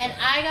 Please. And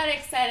I got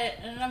excited,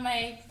 and I'm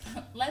like,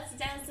 "Let's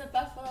dance the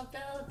Buffalo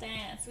Bill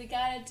dance. We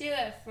gotta do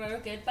it for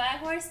Goodbye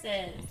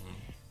Horses."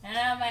 And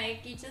I'm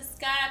like, "You just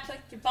gotta put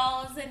your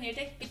balls and your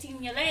dick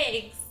between your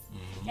legs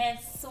and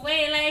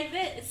sway like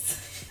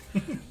this."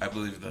 I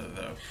believe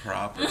the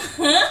proper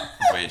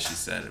way she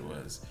said it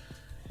was,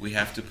 we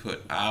have to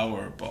put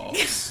our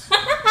balls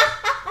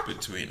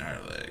between our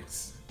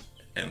legs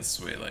and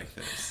sway like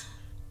this.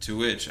 To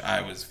which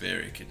I was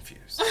very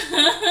confused.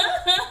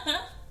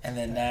 And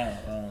then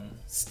now,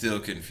 Still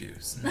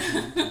confused.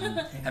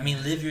 I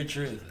mean, live your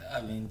truth.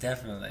 I mean,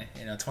 definitely.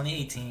 You know,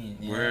 2018.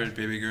 You Word, know,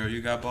 baby girl,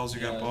 you got balls, you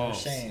got no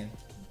balls. shame.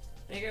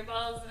 Bigger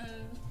balls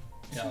and.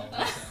 Yo,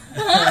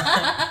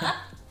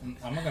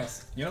 I'm not gonna.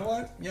 You know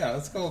what? Yeah,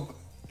 let's go.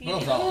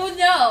 Gloves off. Oh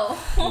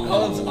no!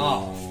 Gloves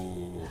off.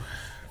 Ooh.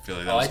 I feel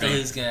like Oh, I thought he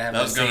was gonna have that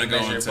the was gonna same go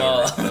measure into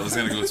ball. that was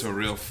gonna go to a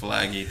real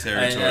flaggy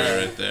territory know.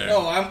 right there.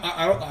 No,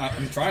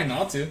 I'm trying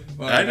not to.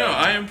 But, I know,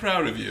 I am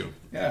proud of you.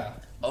 Yeah.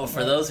 Oh,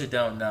 for those who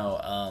don't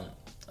know,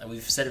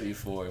 we've said it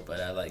before, but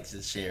I like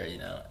to share. You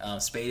know,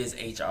 Spade is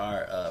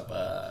HR of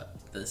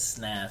the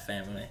Snav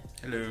family.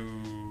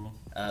 Hello.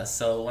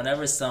 So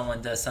whenever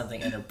someone does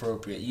something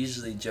inappropriate,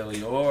 usually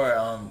Joey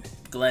or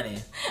Glennie.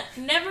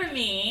 Never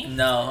me.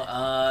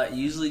 No,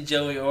 usually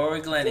Joey or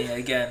Glennie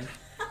again.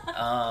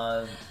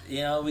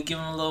 You know, we give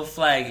them a little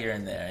flag here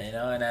and there. You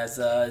know, and as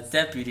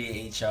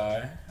deputy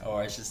HR,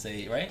 or I should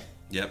say, right?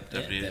 Yep,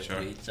 Deputy Yeah, HR.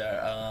 Deputy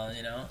HR.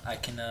 You know, I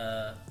can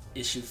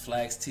issue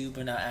flags too,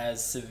 but not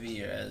as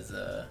severe as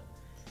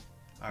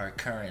our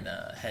current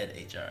head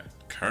HR.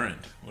 Current.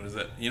 What is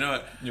that? You know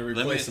what? You're Let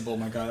me- replaceable,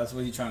 my guy. That's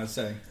what you're trying to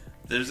say.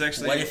 There's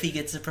actually What if he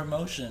gets a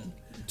promotion?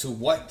 To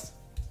what?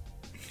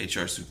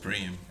 HR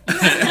Supreme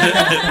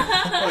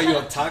Oh, you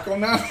a taco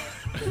now?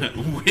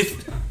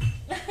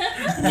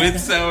 with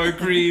sour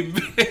cream,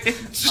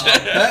 bitch.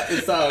 That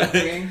is sour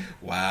cream.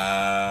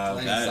 Wow.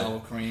 Plain That, sour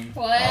cream.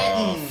 What?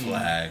 oh,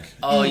 flag.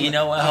 Oh, you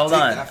know what? I'll Hold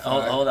take on. that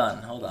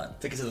Hold on.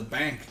 Take it to the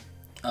bank.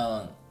 You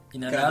know,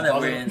 Can I now that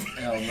we're deposit?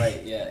 in, oh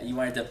right, yeah, you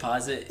want to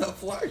deposit The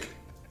flag.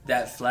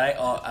 that flag?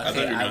 Oh, okay. I thought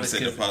you were going to was say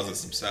conf- deposit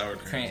some sour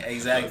cream.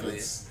 Exactly.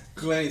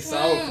 Glenny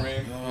sour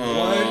cream.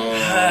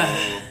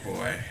 Oh,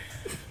 boy.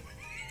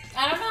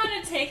 I don't know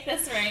how to take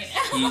this right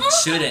now. You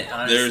shouldn't,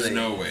 honestly. There's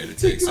no way to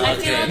take I sour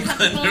feel cream.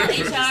 uncomfortable,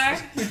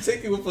 HR. You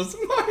take it with a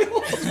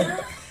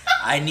smile.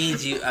 I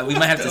need you. We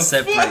might have to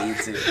separate you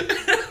two.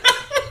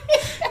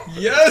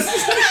 Yes.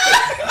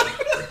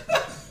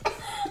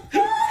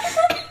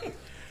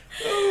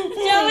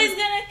 Joey's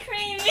gonna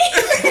cream me.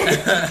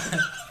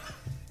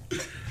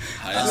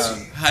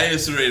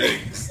 Highest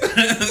ratings.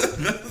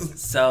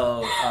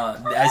 So,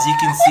 as you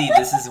can see,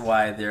 this is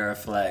why there are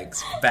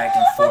flags back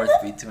and forth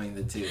between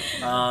the two.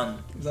 It's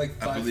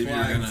like I five believe you're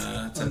flags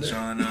going to touch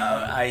under-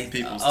 on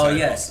people's oh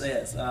titles.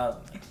 yes.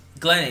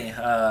 Glennie,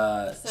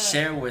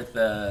 share with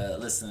the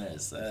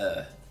listeners.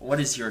 What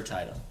is your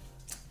title?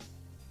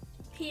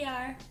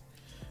 PR.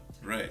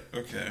 Right,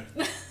 okay.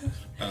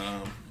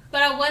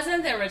 But I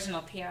wasn't the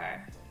original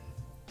PR.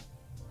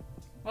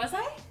 Was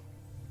I?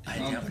 I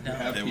Oh, don't know.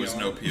 yeah. There was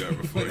no PR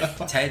before you.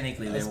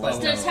 Technically, there was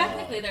Oh. No, no.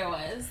 technically there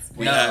was.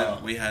 We No.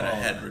 had a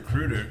head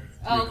recruiter,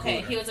 Oh,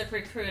 okay, he was a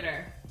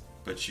recruiter.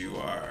 but you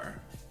are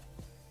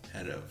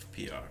head of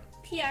PR.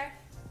 PR.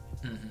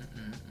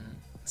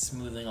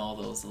 smoothing all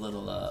those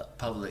little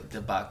public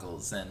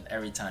debacles, and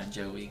every time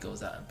Joey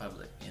goes out in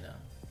public, you know.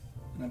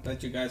 And I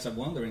bet you guys are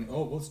wondering,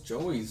 oh, what's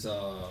Joey's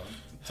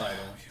title?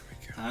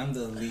 I'm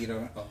the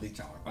leader of the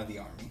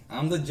army.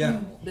 I'm the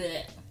general.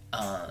 Blech.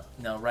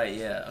 No, right,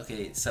 yeah.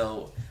 Okay,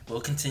 so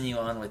we'll continue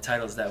on with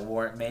titles that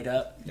weren't made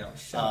up. Yo,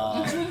 shut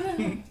up.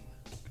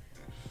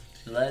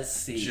 Let's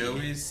see.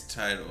 Joey's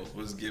title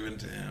was given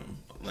to him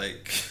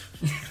like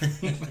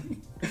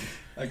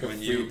Like a when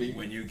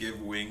freebie. you give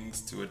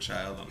wings to a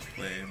child on a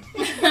plane,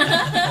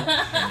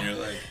 and you're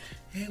like,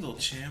 "Hey, little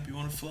champ, you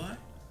want to fly?"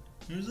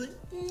 And he's like,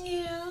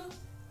 "Yeah."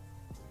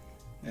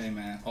 Hey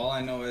man, all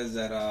I know is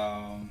that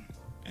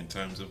In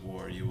times of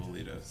war, you will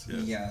lead us.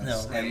 Yes. yes,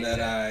 No, right, and that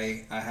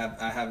yeah.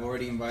 I have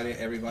already invited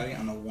everybody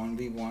on a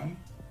 1v1.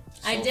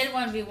 I So did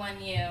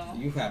 1v1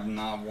 you. You have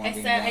not 1v1.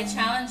 I said I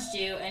challenged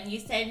you, and you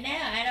said no.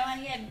 I don't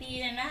want to get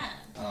beaten up,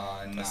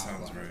 That That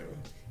sounds right.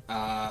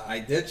 I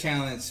did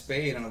challenge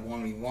Spade on a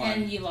 1v1.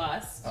 and you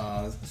lost.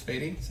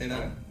 Spadey, say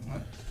that.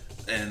 What?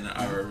 In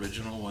our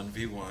original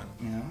 1v1,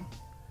 Yeah.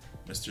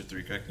 Mr.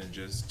 Three Crack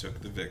Ninjas took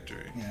the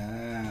victory.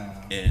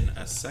 Yeah. In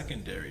a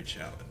secondary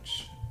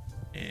challenge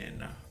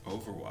in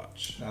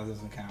Overwatch. That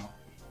doesn't count.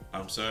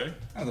 I'm sorry?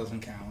 That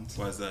doesn't count.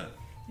 Why is that?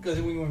 Because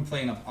we weren't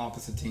playing up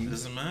opposite It teams.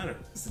 doesn't matter.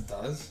 Yes, it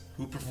does.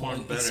 Who performed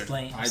Well, better?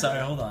 explain. I Sorry,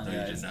 did. hold on, No, you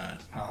guys. did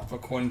not.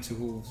 According to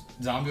who?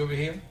 Zombie over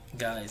here?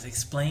 Guys,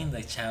 explain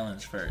the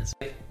challenge first.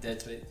 Wait,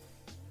 Dead Spade.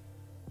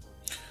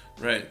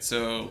 Right,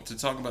 so to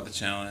talk about the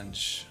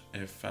challenge,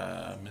 if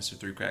Mr.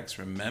 Three Cracks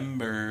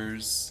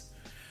remembers,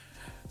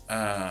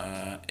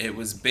 it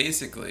was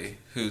basically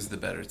who's the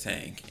better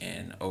tank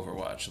in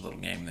Overwatch, a little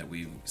game that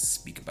we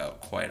speak about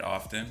quite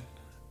often.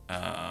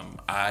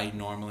 I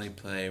normally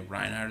play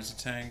Reinhardt as a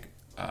tank.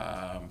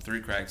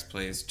 Three Cracks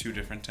plays two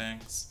different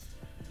tanks.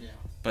 Yeah.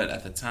 But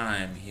at the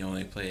time, he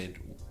only played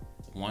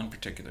one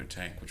particular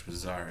tank, which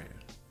was Zarya.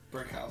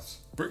 Brick house.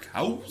 Brick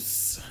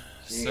House.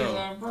 She's So,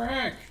 a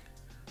brick.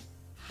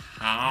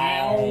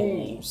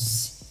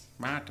 House.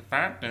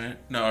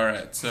 No,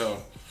 alright,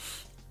 so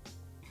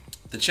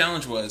the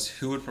challenge was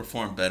who would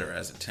perform better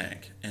as a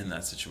tank in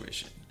that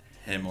situation,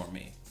 him or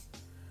me.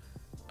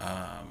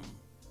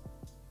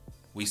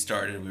 We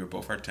were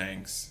both our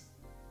tanks.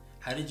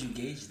 How did you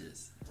gauge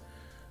this?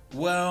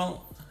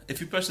 Well, if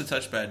you press the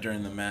touchpad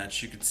during the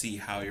match, you could see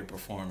how you're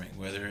performing,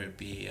 whether it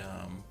be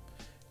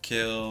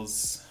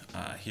kills,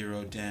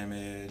 hero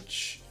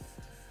damage,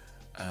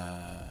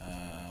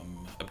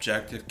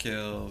 objective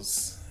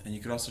kills, and you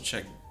could also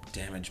check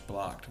damage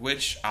blocked,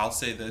 which I'll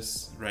say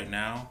this right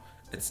now,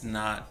 it's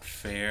not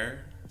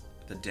fair,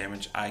 the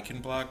damage I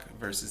can block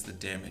versus the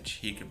damage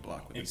he can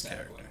block with his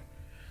character.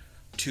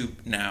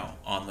 Now,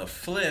 on the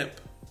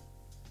flip,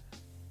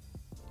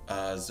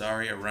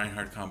 Zarya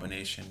Reinhardt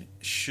combination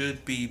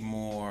should be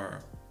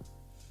more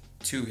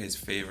to his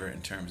favor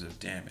in terms of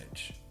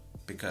damage,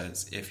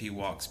 because if he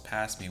walks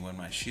past me when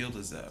my shield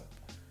is up,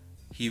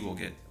 he will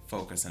get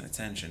focus and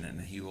attention, and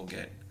he will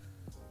get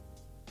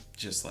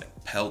just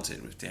like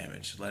pelted with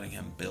damage, letting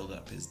him build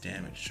up his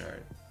damage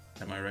chart.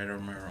 Am I right or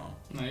am I wrong?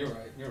 No, you're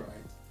right. You're right.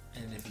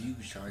 And if you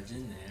charge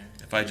in there,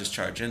 If I just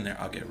charge in there,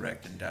 I'll get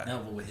wrecked and die. no,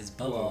 but with his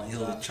bubble, Well,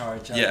 he'll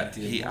charge up. Yeah, and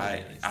do more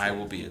damage. I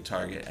will be a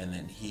target, and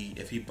then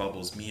if he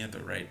bubbles me at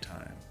the right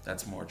time,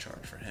 that's more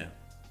charge for him.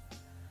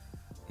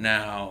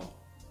 Now,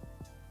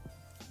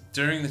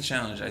 during the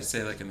challenge, I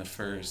say like in the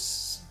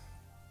first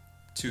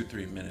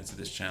 2-3 minutes of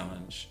this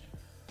challenge,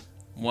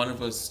 one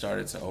of us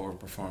started to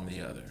overperform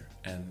the other,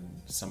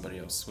 and somebody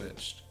else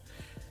switched.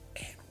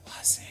 It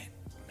wasn't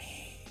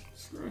me.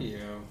 Screw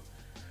you.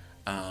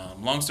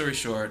 Long story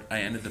short,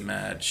 I ended the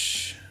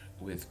match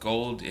with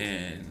gold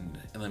in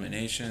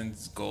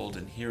eliminations, gold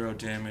in hero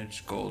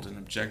damage, gold in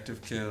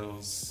objective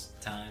kills.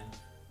 Time.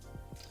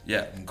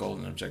 Yeah, and gold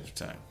in objective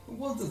time.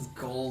 What does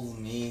gold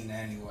mean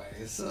anyway?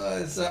 It's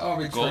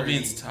arbitrary. Gold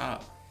means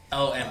top.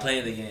 Oh, and play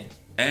the game.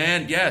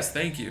 And yes,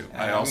 thank you.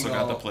 I we also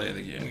got know- the play of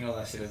the We game. know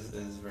that shit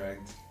is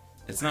rigged.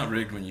 It's not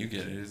rigged when you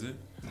get it, is it?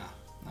 Nah,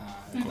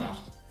 no.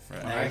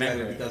 Right. I I get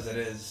remember. it because it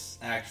is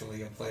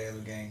actually a play of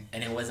the game.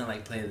 And it wasn't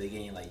like play of the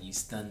game, like you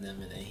stunned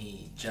him and then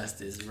he just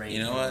is raised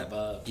You know from what?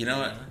 above. You know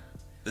what?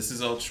 This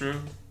is all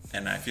true,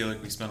 and I feel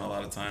like we spent a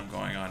lot of time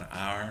going on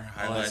our Oh,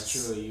 highlights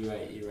that's true. You're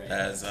right. You're right.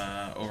 as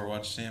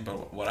Overwatch team.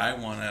 But what I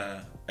want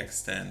to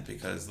extend,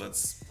 because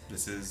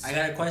this is I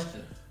got a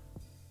question.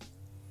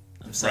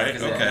 I'm sorry. right.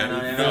 'cause Okay. No,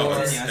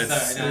 No, it's I'm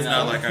sorry. it's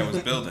not like I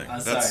was building. I'm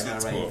That's sorry.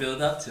 that's No, right. cool.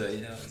 Build up to it.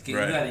 You know. Okay,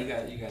 Right.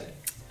 You got it.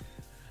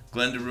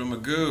 Glendaru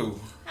Magoo.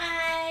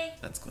 Hi.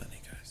 That's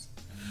Glenny, guys.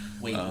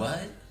 Wait,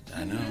 what?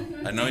 I know.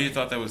 I know you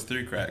thought that was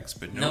Three Cracks,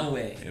 but No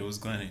way. It was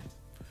Glenny.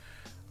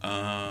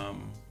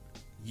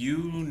 You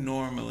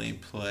normally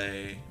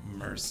play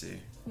Mercy.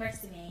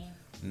 Mercy me.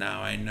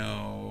 Now I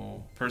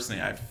know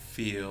personally. I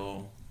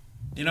feel.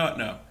 You know what?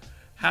 No.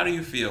 How do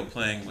you feel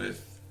playing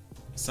with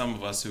some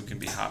of us who can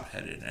be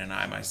hot-headed, and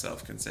I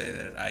myself can say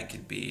that I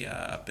could be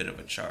a bit of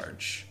a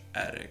charge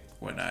addict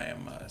when I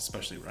am,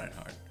 especially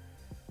Reinhardt,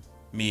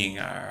 being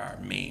our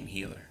main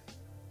healer.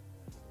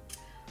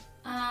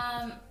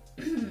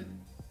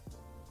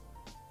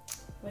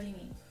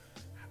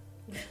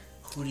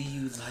 Who do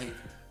you like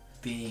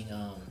being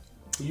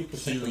Who you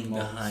protect the healing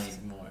most?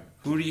 behind more?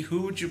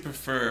 Who would you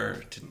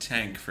prefer to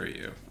tank for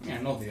you? Yeah,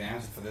 I know the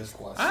answer for this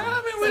question.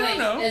 I mean, So we wait, don't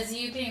know. is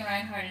you being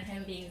Reinhardt and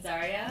him being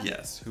Zarya?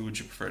 Yes. Who would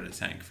you prefer to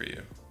tank for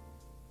you?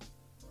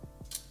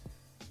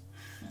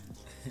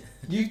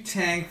 You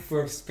tank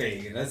for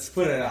Spade. Let's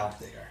put it out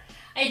there.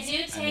 I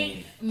do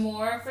take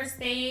more for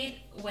Spade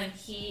when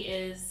he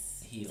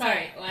is.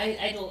 Sorry,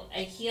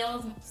 I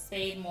heal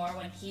Spade more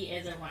when he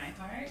is a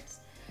Reinhardt.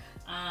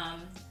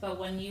 But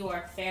when you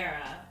are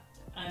Pharah,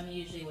 I'm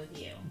usually with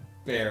you.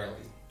 Barely.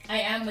 I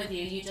am with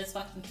you. You just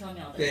fucking kill me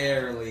all the time.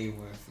 Barely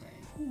with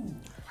me.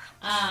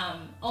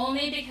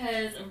 Only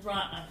because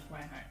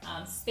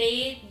Reinhardt.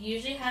 Spade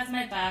usually has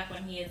my back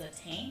when he is a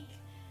tank,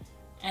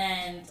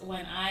 and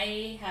when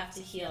I have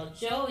to heal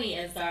Joey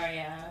as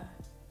Zarya,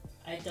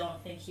 I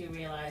don't think he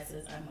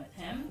realizes I'm with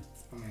him.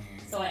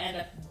 So I end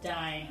up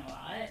dying a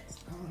lot.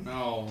 Oh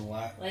no,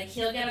 what? Like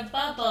he'll get a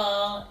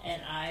bubble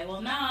and I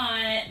will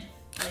not.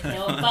 Like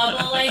he'll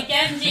bubble like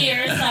Genji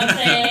or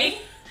something.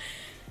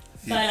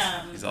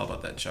 He's all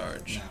about that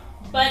charge. No.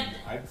 But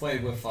I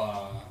played with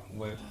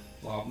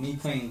me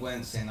playing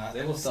Winston.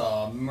 There was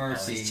a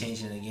Mercy. He's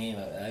changing the game.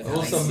 There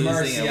was some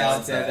Mercy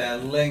out there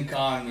that linked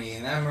on me,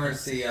 and that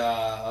Mercy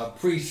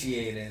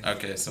appreciated.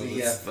 Okay, so the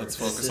let's effort.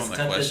 focus on the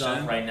cut this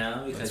question. off right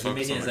now because Let's you're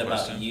focus making on this the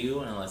about question. you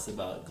and less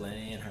about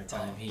Glennie and her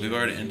time here. We've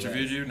already in the US.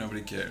 interviewed you.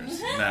 Nobody cares.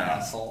 Now,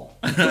 Asshole.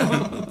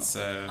 let's.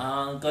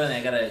 Glennie,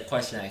 I got a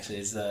question actually.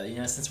 It's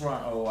since we're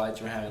on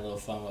Overwatch, we're having a little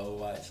fun with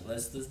Overwatch.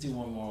 Let's do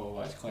one more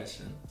Overwatch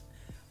question.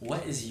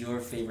 What is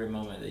your favorite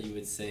moment that you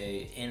would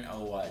say in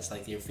Overwatch?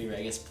 Like your favorite,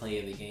 I guess, play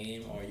of the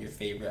game, or your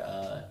favorite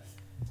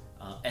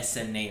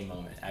SNA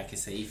moment? I could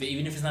say,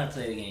 even if it's not a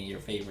play of the game, your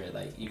favorite,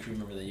 like you can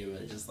remember that you were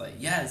just like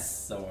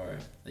yes, or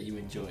that you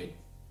enjoyed.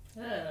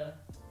 ugh.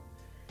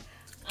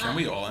 Can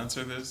we all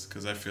answer this?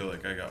 Because I feel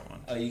like I got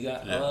one. Oh, you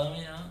got. Yeah. Well,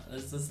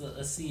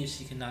 let's see if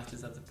she can knock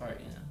this out the park.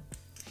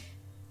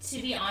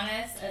 To be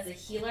honest, as a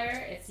healer,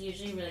 it's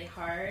usually really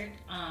hard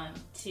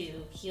to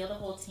heal the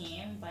whole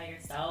team by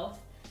yourself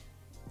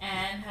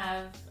and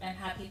have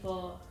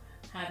people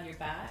have your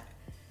back.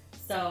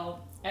 So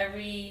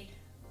 90%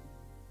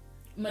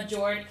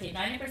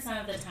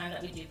 of the time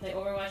that we do play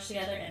Overwatch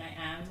together, and I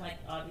am like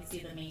obviously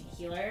the main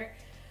healer,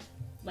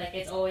 like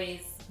it's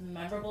always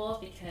memorable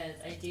because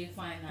I do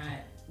find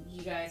that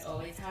you guys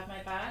always have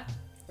my back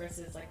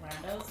versus like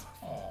randos.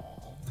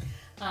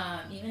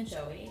 Even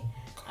Joey.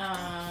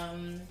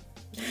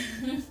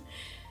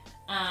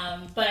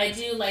 But I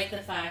do like the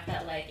fact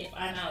that like if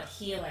I'm out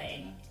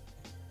healing,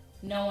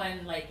 no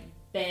one like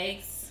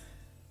begs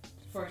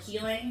for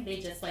healing.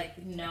 They just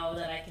like know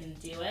that I can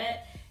do it,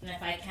 and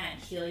if I can't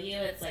heal you,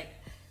 it's like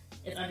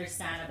it's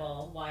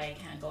understandable why I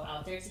can't go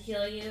out there to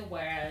heal you.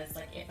 Whereas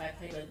like if I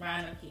played with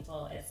random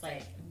people, it's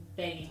like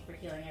begging for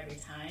healing every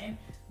time,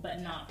 but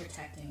not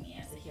protecting me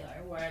as a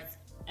healer. Whereas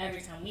every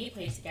time we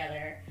play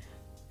together,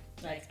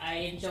 like I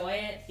enjoy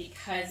it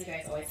because you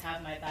guys always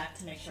have my back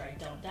to make sure I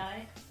don't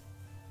die.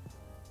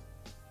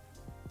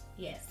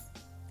 Yes.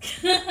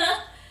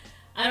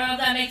 I don't know if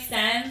that makes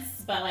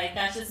sense, but like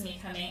that's just me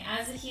coming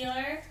as a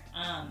healer.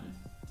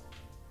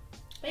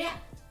 But yeah,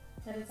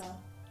 that is all.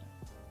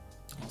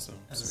 Awesome.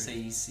 I was gonna say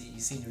you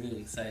seem really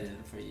excited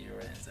for your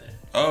answer.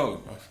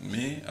 Oh,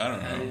 me? I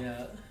don't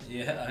know.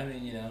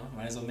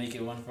 Might as well make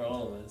it one for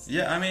all of us.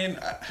 Yeah, I mean,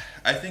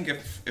 I think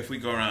if we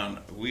go around,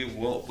 we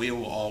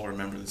will all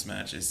remember this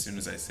match as soon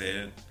as I say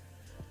it.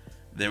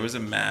 There was a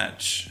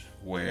match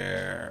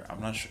where I'm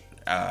not sure.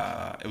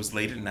 It was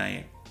late at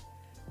night,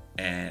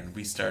 and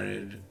we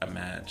started a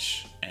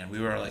match, and we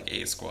were like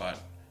A squad,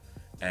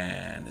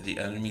 and the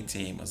enemy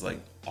team was like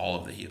all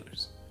of the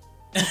healers.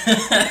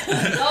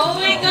 Oh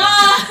my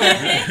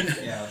god!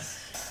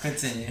 Yes.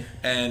 Continue.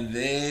 And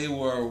they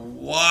were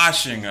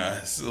washing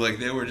us. Like,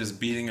 they were just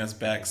beating us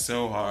back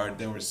so hard.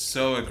 They were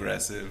so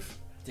aggressive.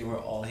 They were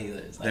all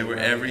healers. They were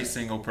every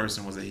single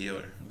person was a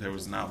healer. There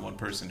was not one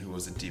person who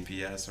was a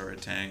DPS or a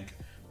tank,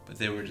 but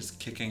they were just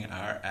kicking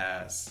our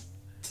ass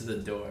to the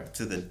door.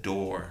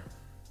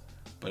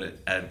 But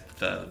at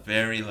the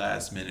very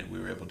last minute, we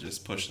were able to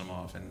just push them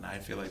off, and I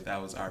feel like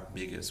that was our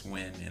biggest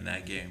win in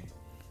that game.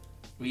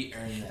 We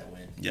earned that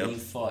win. Yep. We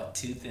fought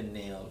tooth and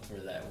nail for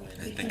that win.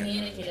 We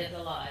communicated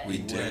a lot We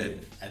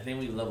did. I think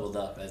we leveled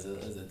up as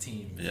a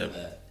team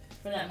Yep.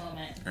 for that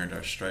moment. Earned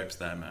our stripes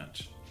that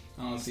match.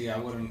 Honestly, I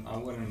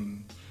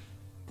wouldn't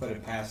put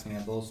it past me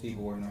that those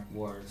people were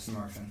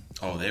smurfing.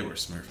 Oh, they were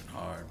smurfing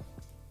hard.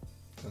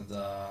 Cause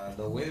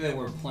the way they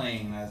were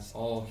playing as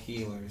all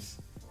healers,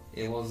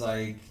 it was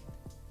like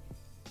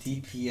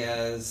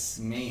DPS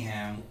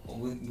mayhem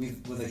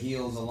with the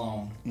heals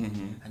alone.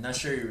 Mm-hmm. I'm not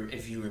sure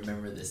if you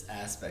remember this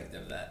aspect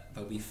of that,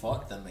 but we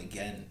fought them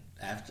again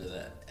after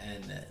that,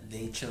 and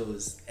they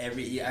chose I'm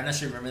not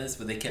sure you remember this,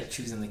 but they kept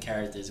choosing the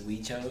characters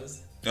we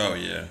chose. Oh,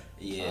 yeah.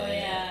 Yeah. Oh,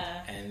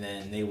 yeah. And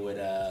then they would,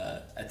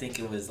 I think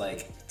it was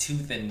like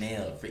tooth and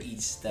nail for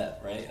each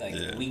step, right? Like,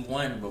 Yeah. we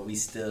won, but we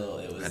still,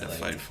 it was Had to like,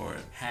 fight for it.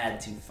 had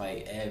to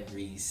fight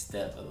every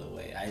step of the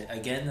way.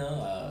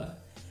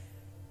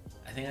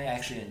 I I think I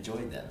actually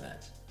enjoyed that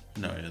match.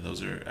 No, yeah,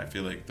 those are. I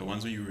feel like the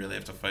ones where you really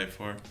have to fight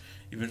for,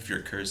 even if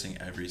you're cursing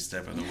every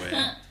step of the way,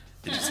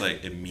 it just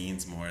like it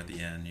means more at the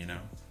end, you know.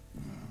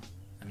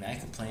 I mean, I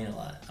complain a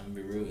lot. I'm gonna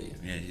be real with you.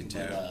 Yeah, you do.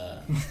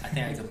 But I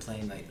think I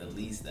complained like the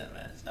least that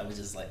match. I was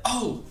just like,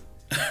 oh,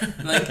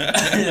 like, like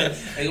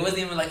it wasn't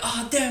even like,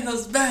 oh damn,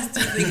 those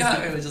bastards, they got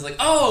me. It was just like,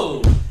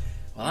 oh,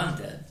 well, I'm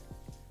dead.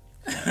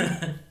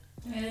 I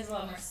mean, there's a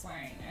lot more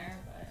swearing there,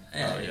 but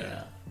Oh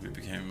yeah, we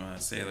became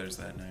sailors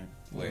that night.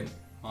 Wait,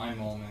 my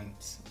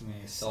moment. I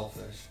mean,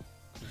 selfish.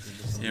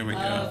 Here we go.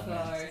 of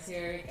course,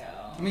 here we go.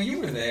 I mean, you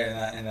were there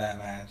in that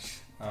match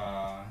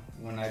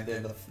when I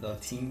did the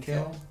team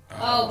kill.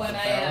 Oh, when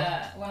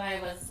I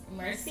was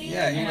Mercy.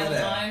 Yeah, you and were I was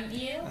there. on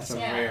you. That's a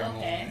yeah, rare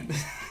okay.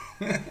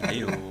 moment.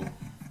 Ayo.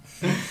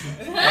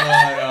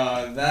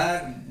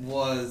 That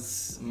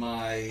was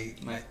my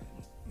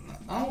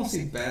I don't want to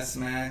say best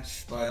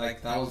match, but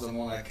like that was the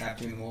one that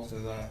captured me the most.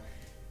 Is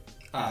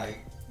I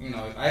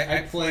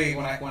play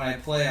when I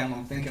play,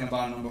 I'm thinking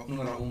about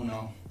numero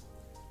uno.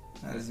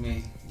 That is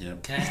me.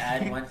 Yep. Can I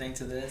add one thing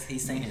to this?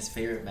 He's saying his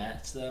favorite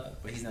match though,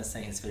 but he's not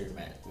saying his favorite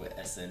match with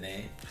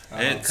SNA.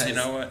 It's you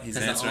know what? He's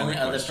Because the answering only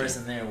the other question.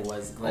 person there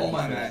was Glenn. All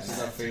my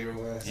matches are favorite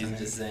with I'm SNA.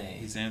 just saying.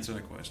 He's answering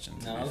the question.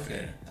 to No, be okay,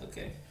 fair.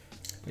 okay.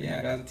 But yeah,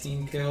 I got a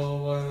team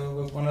kill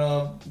with one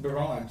a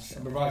barrage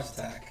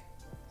attack.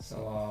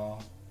 So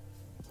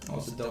that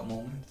was a dope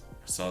moment.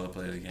 Saw the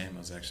play of the game. It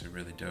was actually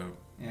really dope.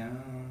 Yeah.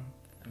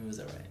 I mean, it was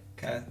alright.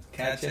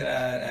 Catch it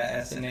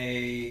at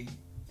SNA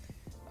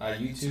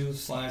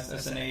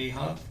YouTube/SNA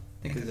Hub.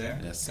 I think it's there.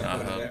 Yes,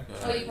 Gotta not put it Hub.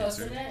 there. Oh, you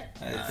posted it?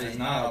 If it's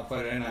not, I'll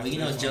put it in. Well, after you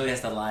know, this Joey one.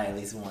 has to lie at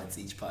least once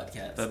each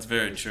podcast. That's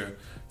very true.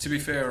 To be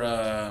fair,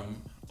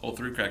 Old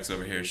Three Cracks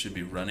over here should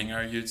be running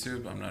our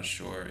YouTube. I'm not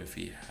sure if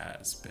he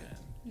has been.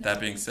 That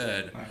being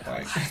said, Not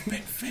quite. I've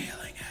been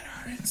failing at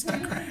our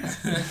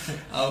Instagram.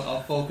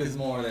 I'll focus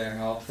more there.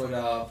 I'll put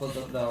I'll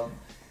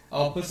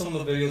put some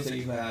of the videos that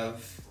you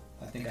have.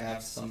 I think I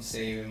have some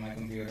saved in my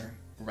computer.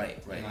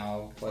 right. And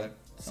I'll put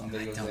some I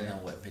videos don't there. know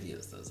what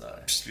videos those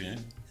are. Yeah.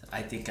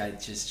 I think I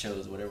just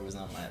chose whatever was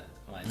on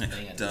my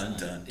thing at the Dun, time.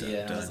 dun, dun,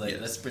 yeah, I was dun, like,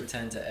 yes. let's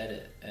pretend to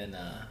edit, and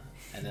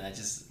then I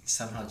just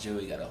somehow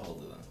Joey got a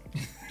hold of them.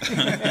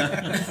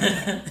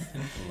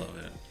 Love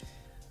it.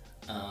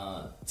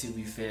 To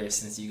be fair,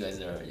 since you guys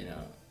are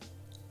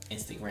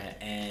Instagram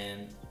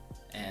and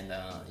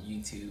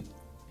YouTube,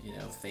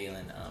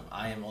 failing,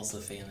 I am also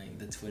failing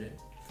the Twitter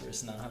for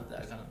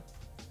snowhub.com.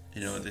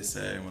 You know what they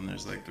say when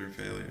there's like 3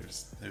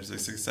 failures? There's a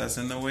success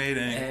in the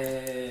waiting.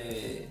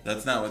 Hey,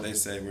 That's not what they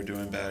say. We're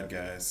doing bad,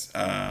 guys.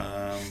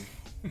 I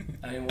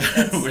mean, what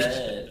that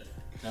said.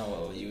 No,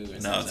 what you were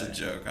No, it's a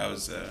saying. joke.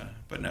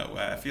 But no,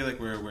 I feel like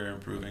we're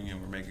improving and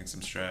we're making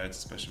some strides,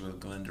 especially with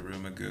Glenda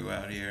Magoo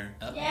out here.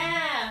 Oh.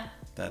 Yeah.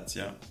 That's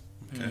yeah.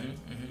 Okay,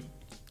 Mm-hmm.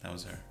 that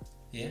was her.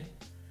 Yeah.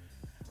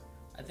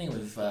 I think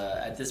we've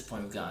at this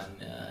point we've gotten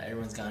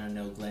everyone's gotten to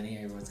know Glennie.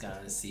 Everyone's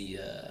gotten to see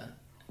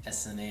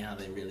SNA, how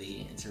they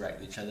really interact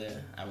with each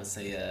other. I would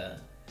say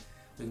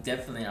we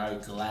definitely are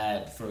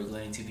glad for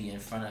Glennie to be in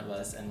front of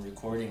us and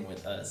recording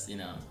with us.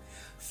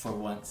 For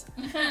once.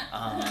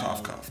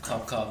 Cough, cough,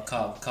 cough, cough,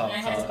 cough, cough.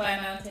 And I had to buy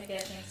my own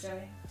ticket. Thanks,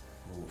 Joey.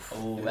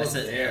 Oh, It that's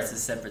was there. a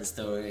separate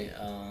story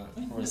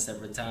for a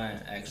separate time.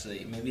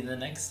 Actually, maybe the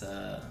next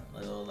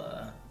little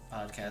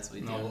podcast we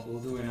do. No, we'll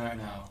do it right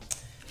now.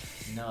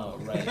 No,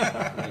 right.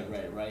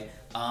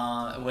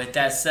 With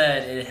that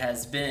said, it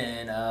has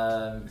been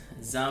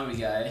Zombie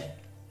Guy.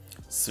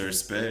 Sir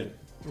Spade.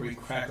 3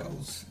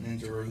 crackles,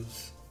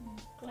 ninjaroos.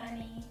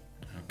 Glennie.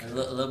 A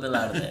little bit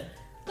louder there.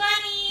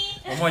 Glennie.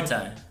 One more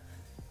time.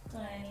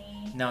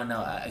 Glennie. No,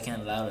 I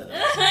can't louder though.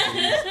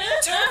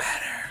 Do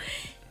better.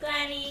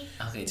 Glennie.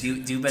 Okay,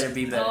 do better,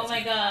 be better. Oh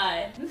my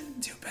god.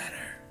 Do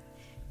better.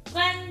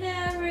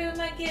 Glenda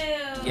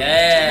Rumagoo.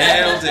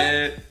 Yeah. Nailed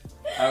it.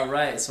 All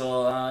right,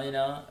 so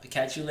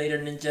catch you later,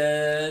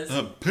 ninjas.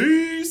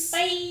 Peace.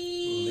 Bye.